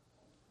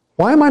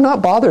 Why am I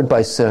not bothered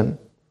by sin?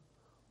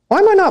 Why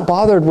am I not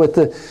bothered with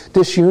the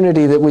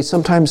disunity that we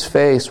sometimes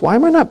face? Why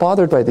am I not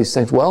bothered by these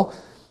things? Well,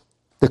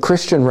 the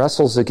Christian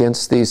wrestles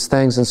against these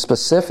things, and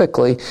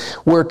specifically,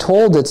 we're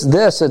told it's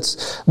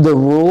the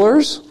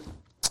rulers,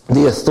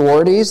 the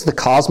authorities, the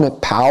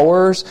cosmic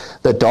powers,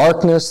 the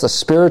darkness, the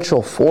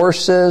spiritual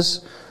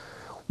forces.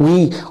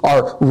 We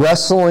are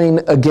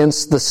wrestling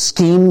against the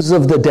schemes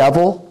of the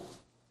devil.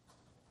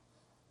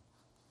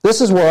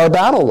 This is where our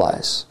battle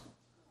lies.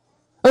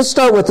 Let's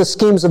start with the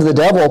schemes of the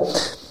devil.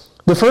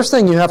 The first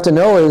thing you have to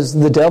know is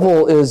the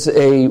devil is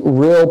a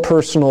real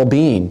personal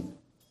being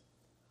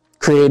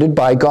created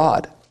by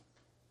God.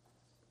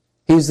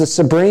 He's the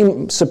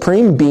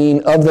supreme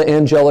being of the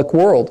angelic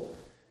world.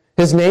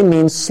 His name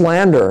means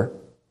slander.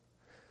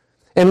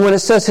 And when it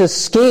says his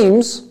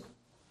schemes,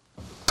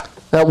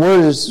 that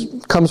word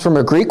comes from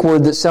a Greek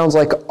word that sounds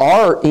like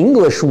our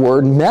English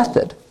word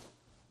method.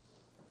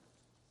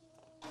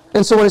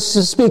 And so when it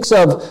speaks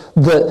of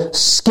the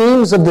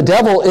schemes of the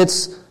devil,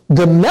 it's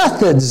the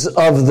methods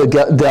of the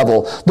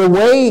devil, the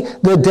way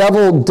the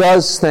devil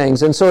does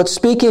things. And so it's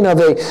speaking of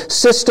a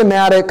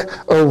systematic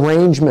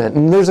arrangement.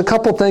 And there's a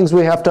couple things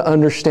we have to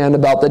understand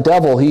about the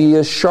devil. He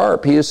is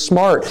sharp, he is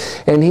smart,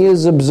 and he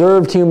has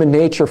observed human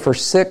nature for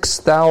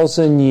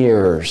 6,000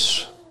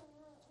 years.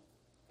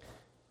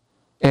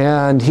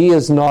 And he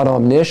is not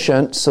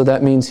omniscient, so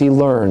that means he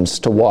learns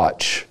to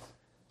watch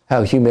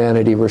how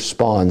humanity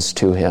responds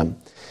to him.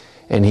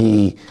 And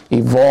he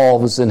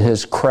evolves in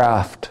his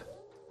craft.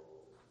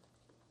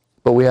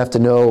 But we have to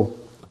know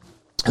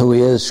who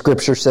he is.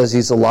 Scripture says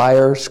he's a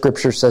liar.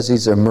 Scripture says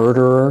he's a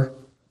murderer.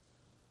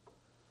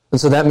 And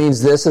so that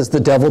means this is the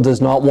devil does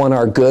not want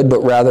our good,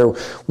 but rather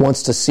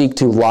wants to seek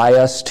to lie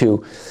us,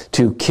 to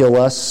kill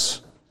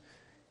us.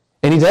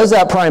 And he does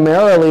that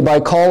primarily by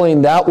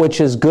calling that which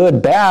is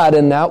good bad,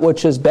 and that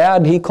which is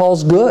bad he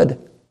calls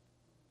good.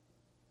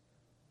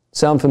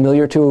 Sound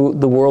familiar to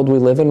the world we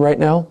live in right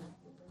now?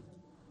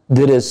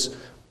 That is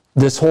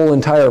this whole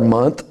entire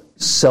month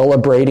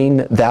celebrating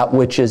that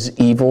which is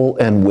evil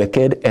and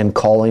wicked and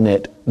calling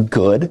it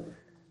good.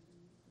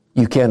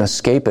 You can't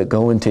escape it.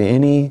 Go into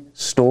any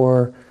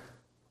store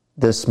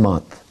this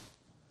month.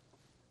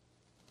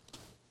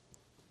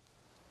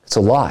 It's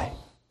a lie.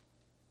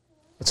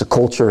 It's a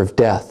culture of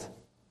death,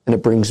 and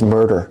it brings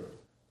murder.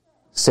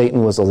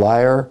 Satan was a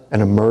liar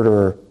and a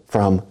murderer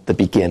from the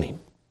beginning.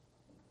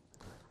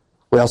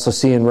 We also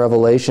see in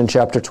Revelation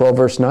chapter 12,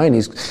 verse 9,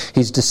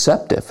 he's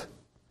deceptive.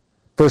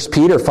 1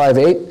 Peter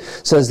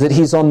 5:8 says that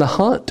he's on the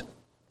hunt.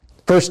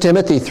 1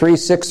 Timothy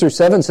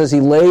 3:6-7 says he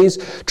lays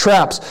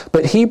traps.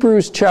 But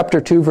Hebrews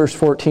chapter 2, verse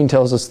 14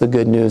 tells us the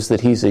good news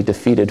that he's a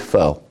defeated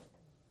foe.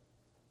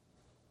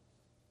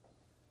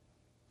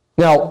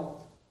 Now,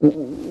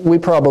 we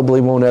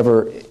probably won't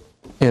ever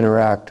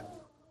interact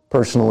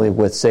personally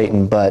with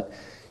Satan, but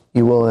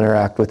you will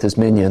interact with his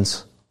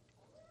minions.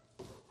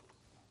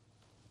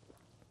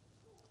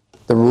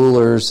 The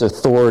rulers,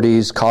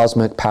 authorities,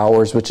 cosmic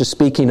powers, which is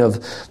speaking of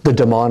the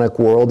demonic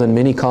world, and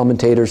many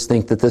commentators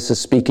think that this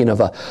is speaking of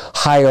a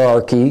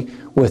hierarchy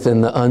within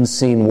the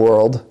unseen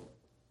world.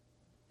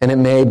 And it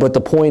may, but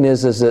the point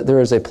is that there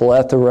is a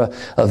plethora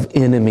of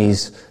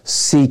enemies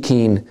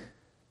seeking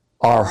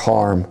our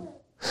harm.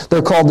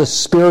 They're called the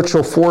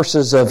spiritual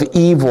forces of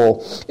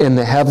evil in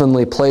the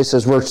heavenly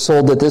places. We're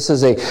told that this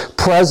is a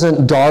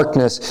present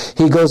darkness.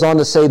 He goes on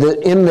to say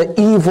that in the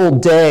evil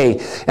day,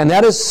 and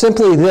that is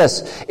simply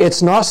this.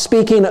 It's not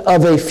speaking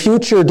of a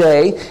future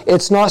day.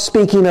 It's not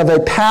speaking of a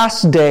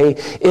past day.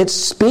 It's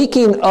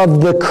speaking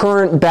of the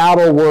current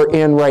battle we're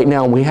in right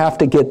now. We have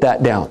to get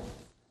that down.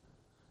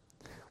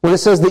 When it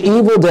says the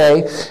evil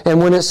day,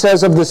 and when it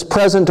says of this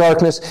present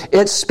darkness,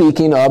 it's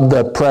speaking of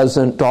the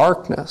present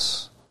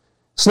darkness.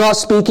 It's not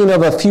speaking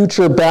of a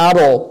future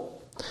battle.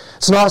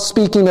 It's not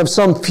speaking of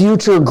some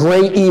future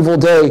great evil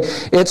day.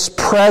 It's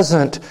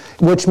present,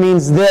 which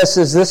means this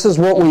is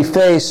what we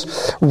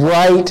face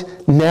right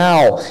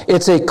now.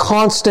 It's a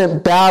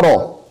constant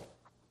battle.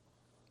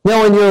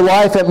 Now, in your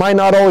life, it might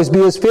not always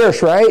be as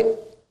fierce, right?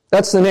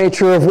 That's the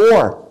nature of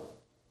war.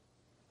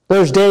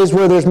 There's days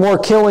where there's more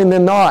killing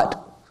than not.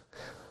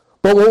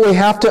 But what we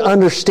have to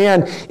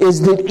understand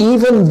is that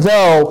even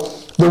though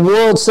the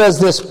world says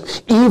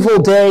this evil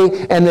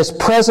day and this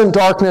present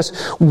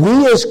darkness,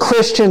 we as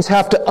Christians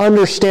have to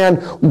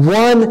understand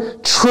one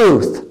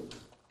truth.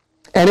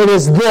 And it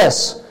is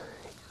this: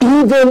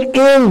 even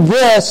in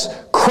this,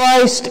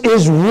 Christ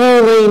is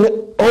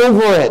ruling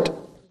over it.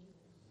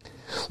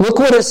 Look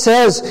what it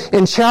says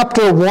in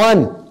chapter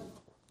 1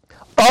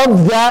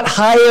 of that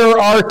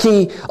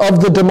hierarchy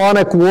of the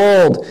demonic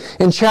world.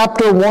 In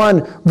chapter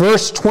 1,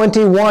 verse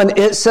 21,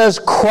 it says,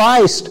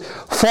 Christ,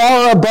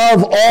 far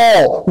above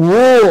all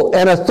rule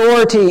and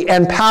authority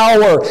and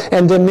power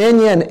and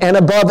dominion and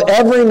above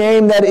every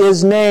name that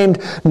is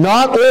named,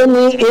 not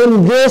only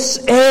in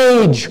this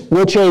age.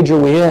 Which age are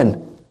we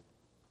in?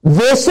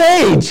 This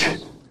age.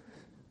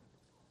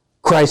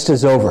 Christ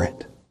is over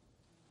it.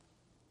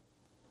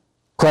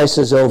 Christ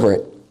is over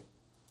it.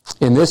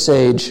 In this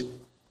age,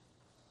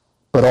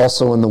 but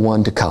also in the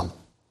one to come.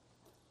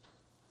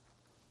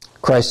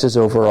 Christ is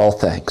over all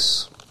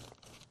things.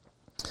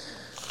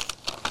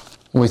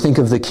 When we think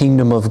of the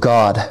kingdom of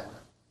God,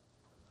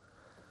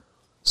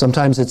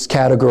 sometimes it's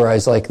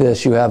categorized like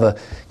this. You have a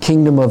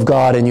kingdom of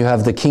God and you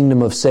have the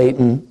kingdom of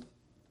Satan.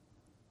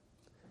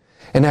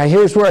 And now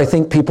here's where I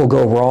think people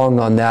go wrong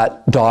on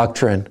that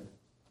doctrine.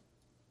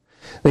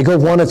 They go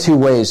one of two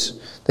ways.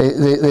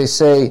 They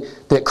say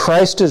that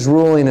Christ is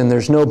ruling and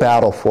there's no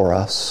battle for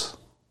us.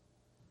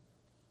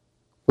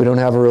 We don't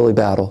have a really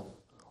battle.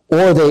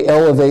 Or they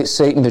elevate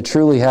Satan to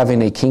truly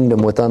having a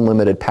kingdom with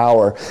unlimited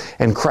power,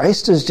 and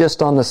Christ is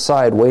just on the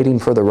side waiting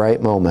for the right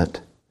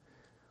moment.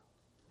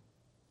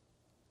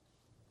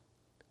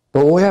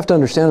 But what we have to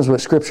understand is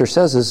what Scripture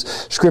says is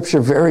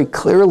Scripture very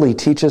clearly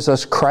teaches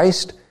us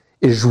Christ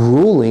is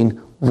ruling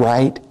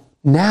right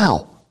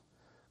now.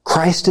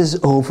 Christ is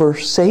over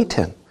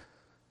Satan.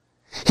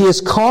 He has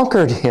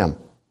conquered him.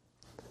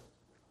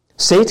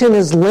 Satan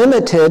is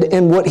limited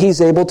in what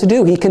he's able to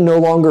do. He can no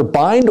longer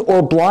bind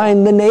or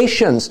blind the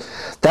nations.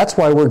 That's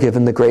why we're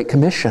given the Great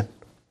Commission.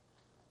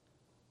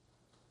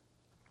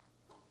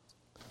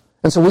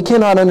 And so we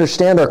cannot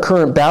understand our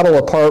current battle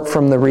apart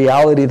from the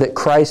reality that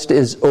Christ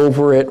is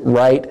over it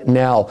right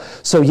now.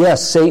 So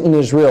yes, Satan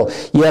is real.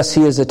 Yes,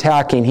 he is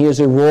attacking. He is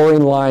a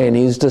roaring lion.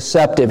 He is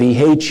deceptive. He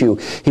hates you.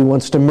 He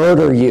wants to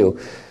murder you.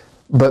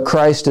 But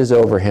Christ is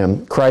over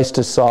him. Christ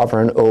is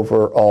sovereign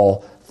over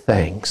all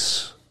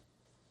things.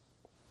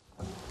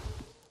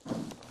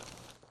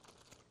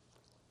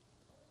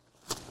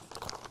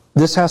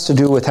 This has to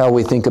do with how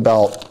we think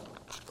about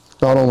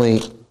not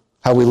only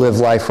how we live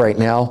life right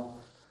now,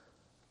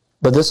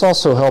 but this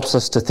also helps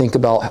us to think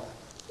about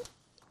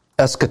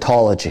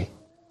eschatology.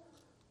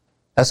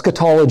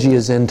 Eschatology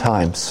is end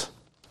times.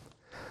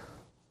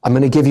 I'm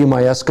going to give you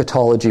my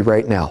eschatology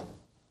right now.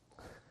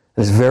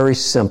 It's very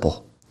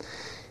simple.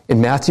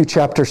 In Matthew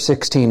chapter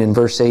 16, in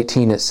verse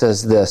 18, it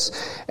says this,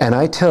 "And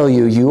I tell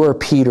you, you are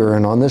Peter,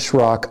 and on this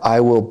rock I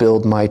will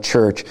build my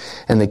church,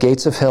 and the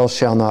gates of hell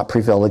shall not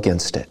prevail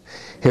against it."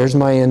 Here's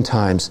my end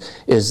times,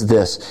 is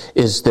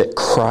that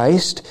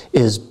Christ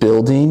is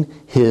building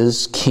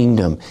his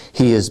kingdom.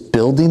 He is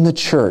building the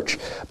church,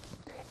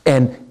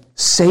 and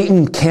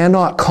Satan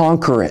cannot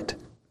conquer it.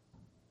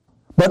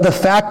 But the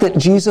fact that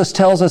Jesus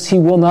tells us he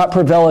will not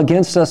prevail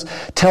against us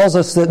tells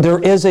us that there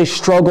is a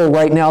struggle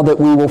right now that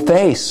we will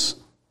face.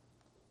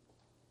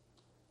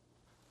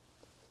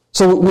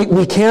 So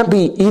we can't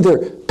be either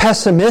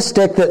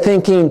pessimistic that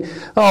thinking,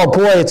 oh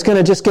boy, it's going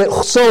to just get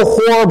so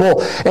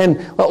horrible and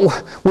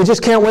we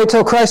just can't wait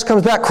till Christ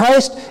comes back.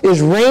 Christ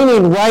is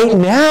reigning right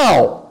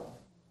now.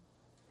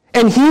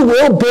 And he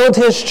will build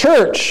his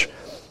church.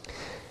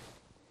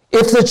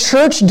 If the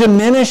church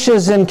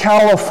diminishes in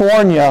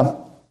California,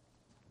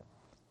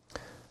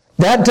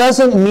 that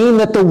doesn't mean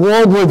that the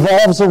world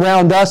revolves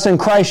around us and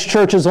Christ's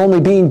church is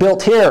only being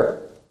built here.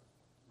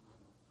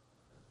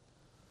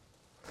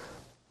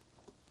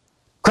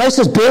 Christ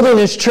is building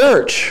his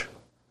church.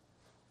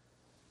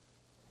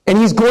 And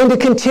he's going to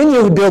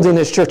continue building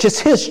his church. It's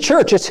his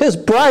church. It's his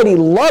bride. He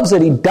loves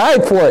it. He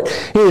died for it.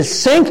 He is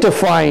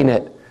sanctifying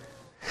it.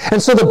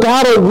 And so the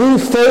battle we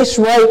face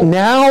right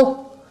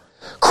now,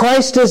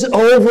 Christ is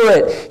over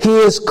it.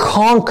 He has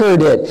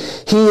conquered it.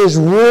 He is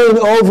ruling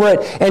over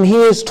it. And he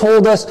has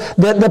told us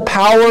that the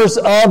powers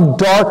of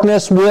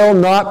darkness will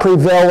not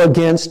prevail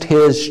against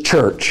his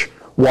church.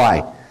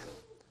 Why?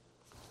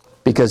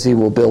 Because he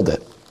will build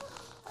it.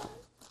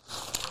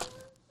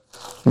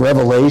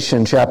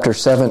 Revelation chapter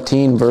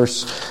 17,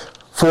 verse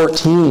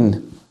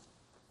 14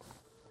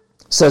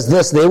 says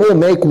this, "They will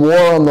make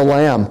war on the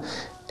Lamb,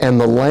 and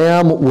the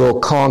Lamb will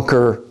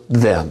conquer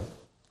them."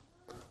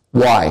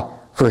 Why?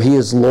 For he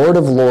is Lord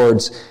of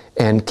lords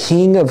and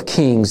King of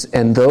kings,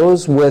 and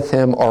those with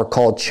him are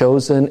called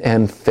chosen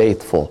and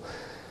faithful.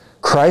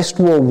 Christ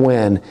will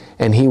win,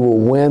 and he will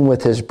win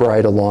with his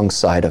bride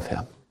alongside of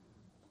him.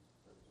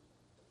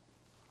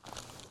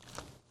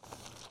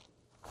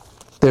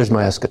 There's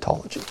my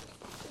eschatology.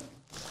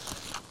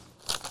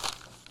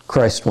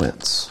 Christ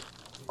wins.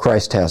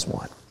 Christ has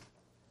won.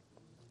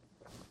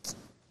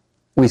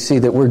 We see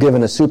that we're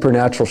given a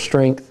supernatural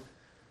strength.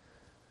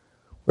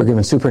 We're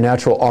given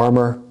supernatural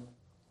armor.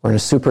 We're in a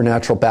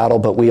supernatural battle,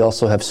 but we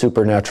also have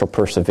supernatural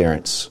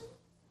perseverance.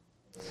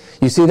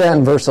 You see that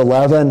in verse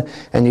 11,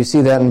 and you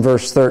see that in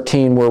verse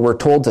 13, where we're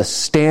told to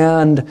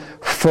stand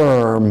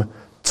firm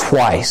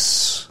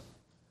twice.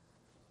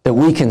 that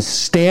we can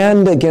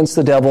stand against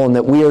the devil and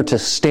that we are to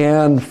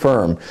stand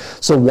firm.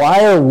 So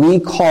why are we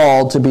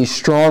called to be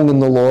strong in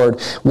the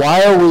Lord?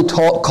 Why are we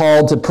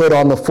called to put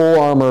on the full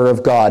armor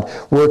of God?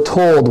 We're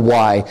told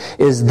why,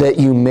 is that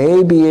you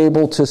may be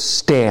able to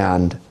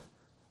stand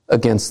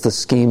against the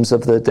schemes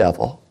of the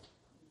devil.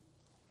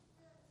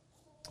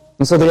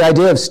 And so the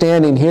idea of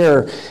standing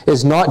here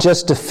is not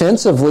just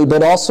defensively,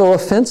 but also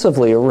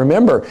offensively.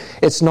 Remember,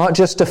 it's not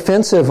just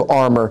defensive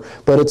armor,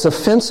 but it's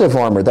offensive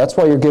armor. That's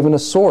why you're given a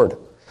sword.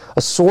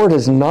 A sword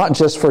is not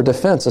just for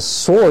defense. A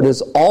sword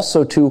is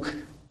also to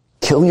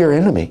kill your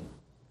enemy.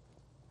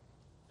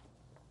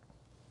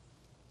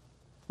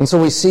 And so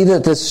we see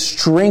that this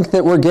strength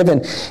that we're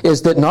given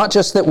is that not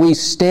just that we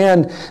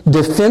stand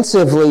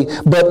defensively,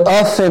 but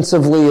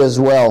offensively as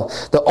well.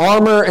 The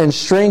armor and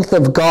strength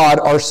of God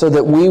are so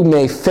that we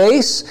may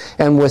face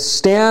and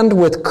withstand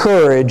with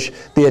courage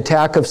the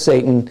attack of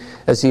Satan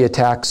as he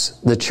attacks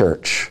the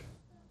church.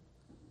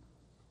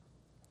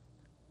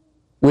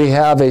 We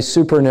have a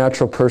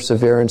supernatural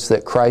perseverance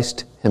that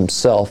Christ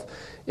himself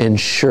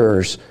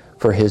ensures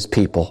for his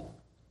people.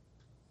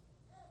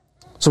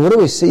 So what do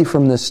we see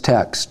from this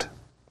text?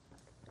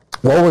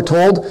 Well, we're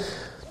told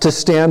to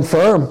stand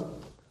firm,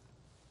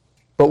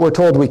 but we're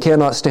told we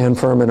cannot stand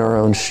firm in our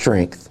own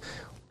strength.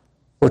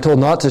 We're told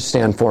not to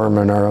stand firm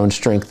in our own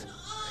strength.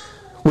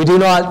 We do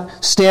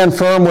not stand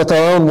firm with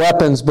our own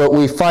weapons, but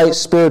we fight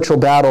spiritual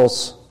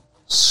battles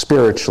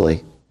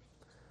spiritually.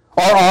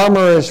 Our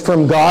armor is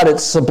from God.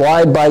 It's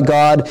supplied by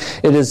God.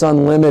 It is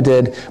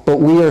unlimited, but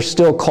we are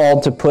still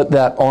called to put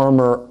that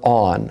armor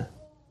on.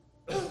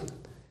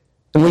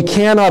 And we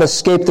cannot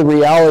escape the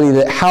reality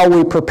that how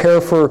we prepare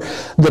for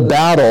the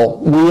battle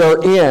we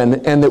are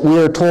in and that we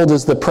are told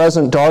is the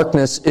present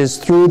darkness is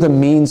through the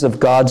means of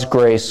God's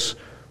grace.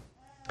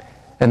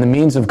 And the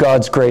means of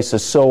God's grace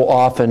is so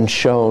often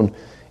shown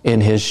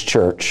in his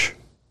church.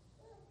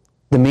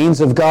 The means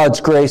of God's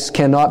grace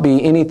cannot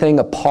be anything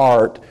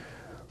apart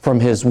from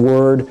his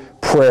word,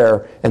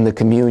 prayer, and the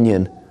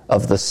communion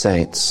of the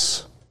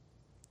saints.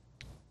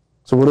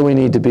 So what do we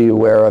need to be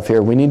aware of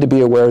here? We need to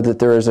be aware that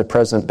there is a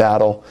present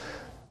battle.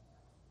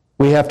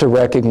 We have to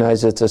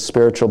recognize it's a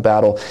spiritual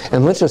battle.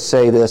 And let's just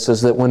say this,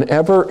 is that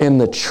whenever in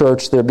the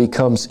church there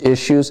becomes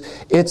issues,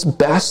 it's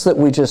best that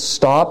we just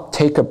stop,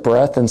 take a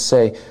breath, and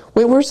say,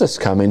 wait, where's this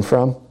coming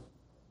from?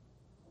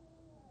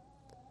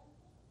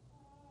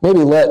 Maybe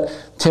let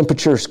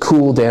temperatures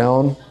cool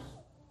down.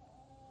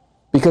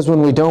 Because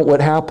when we don't,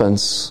 what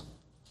happens?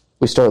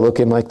 We start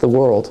looking like the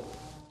world.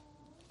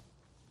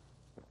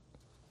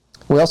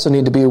 We also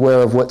need to be aware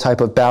of what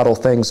type of battle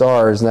things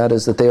are, and that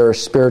is that they are a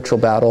spiritual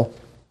battle.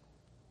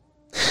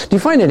 Do you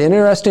find it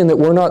interesting that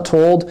we're not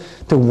told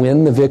to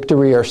win the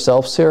victory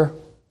ourselves here?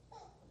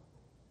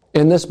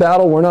 In this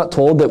battle, we're not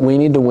told that we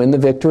need to win the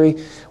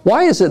victory.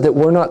 Why is it that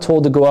we're not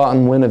told to go out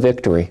and win a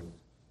victory?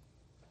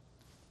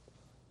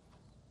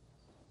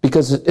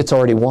 Because it's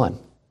already won.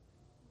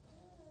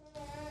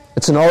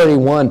 It's an already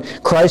won.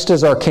 Christ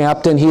is our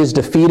captain. He has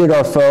defeated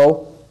our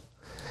foe.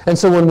 And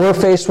so when we're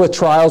faced with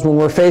trials, when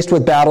we're faced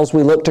with battles,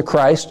 we look to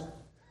Christ.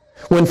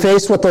 When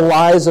faced with the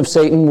lies of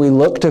Satan, we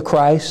look to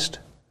Christ.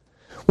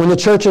 When the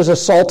church is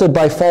assaulted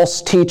by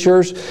false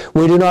teachers,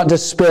 we do not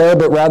despair,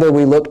 but rather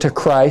we look to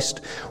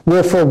Christ.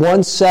 Will for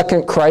 1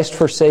 second Christ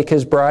forsake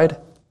his bride?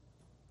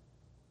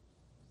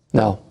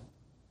 No.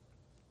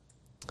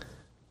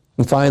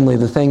 And finally,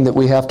 the thing that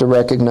we have to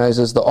recognize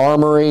is the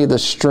armory, the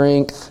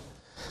strength,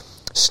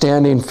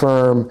 standing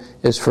firm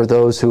is for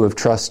those who have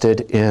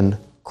trusted in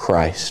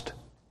Christ.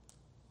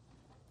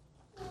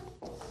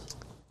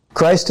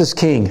 Christ is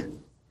King.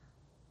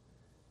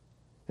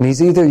 And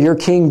he's either your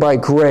king by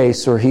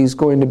grace or he's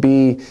going to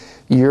be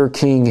your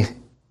king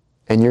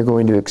and you're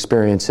going to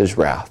experience his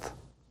wrath.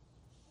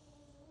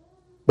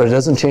 But it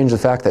doesn't change the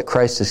fact that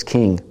Christ is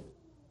king.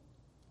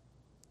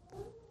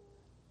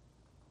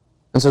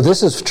 And so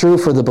this is true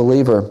for the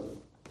believer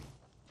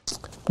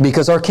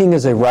because our king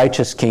is a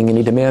righteous king and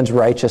he demands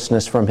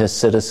righteousness from his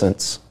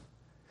citizens.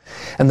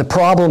 And the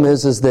problem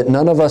is that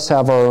none of us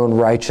have our own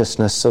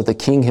righteousness, so the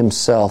king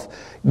himself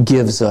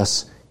gives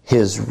us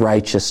his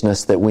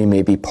righteousness that we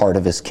may be part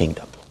of his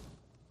kingdom.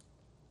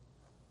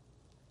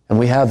 And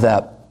we have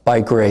that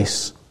by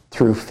grace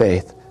through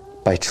faith,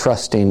 by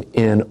trusting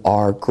in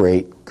our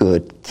great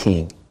good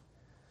King,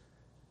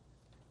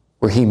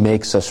 where he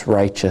makes us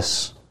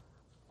righteous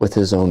with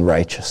his own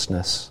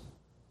righteousness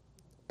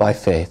by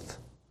faith.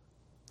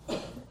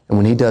 And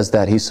when he does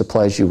that, he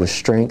supplies you with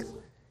strength,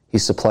 he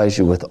supplies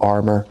you with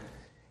armor,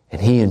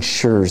 and he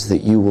ensures that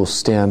you will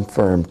stand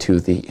firm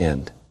to the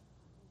end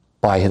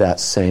by that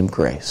same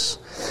grace.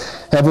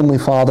 Heavenly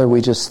Father,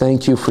 we just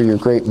thank you for your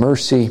great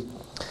mercy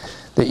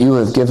that you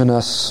have given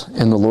us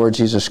in the Lord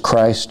Jesus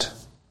Christ.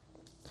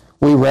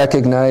 We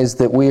recognize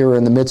that we are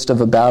in the midst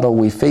of a battle.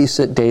 We face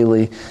it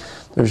daily.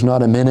 There's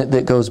not a minute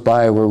that goes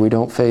by where we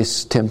don't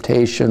face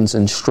temptations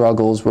and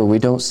struggles, where we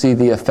don't see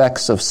the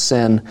effects of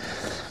sin.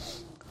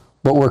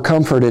 But we're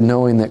comforted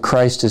knowing that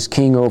Christ is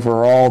King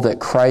over all, that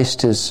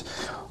Christ is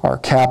our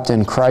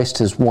captain. Christ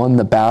has won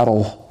the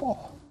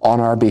battle on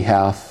our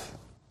behalf.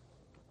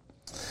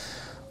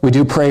 We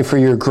do pray for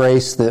your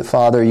grace that,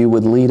 Father, you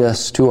would lead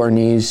us to our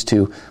knees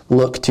to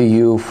look to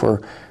you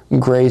for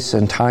grace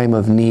in time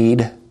of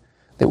need,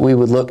 that we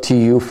would look to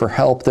you for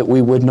help, that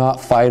we would not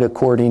fight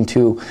according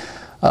to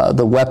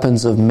the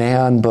weapons of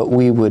man, but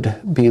we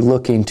would be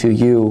looking to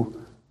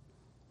you.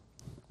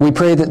 We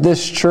pray that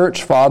this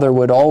church, Father,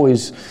 would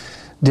always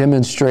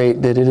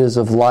demonstrate that it is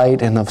of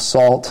light and of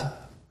salt,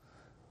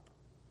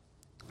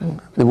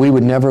 that we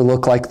would never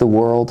look like the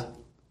world,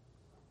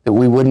 that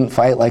we wouldn't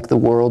fight like the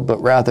world,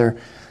 but rather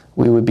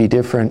we would be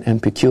different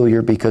and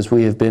peculiar because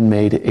we have been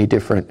made a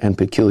different and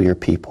peculiar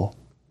people.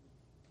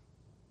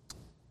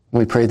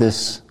 We pray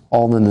this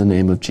all in the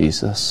name of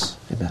Jesus.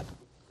 Amen.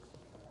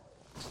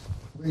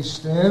 Please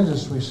stand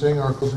as we sing our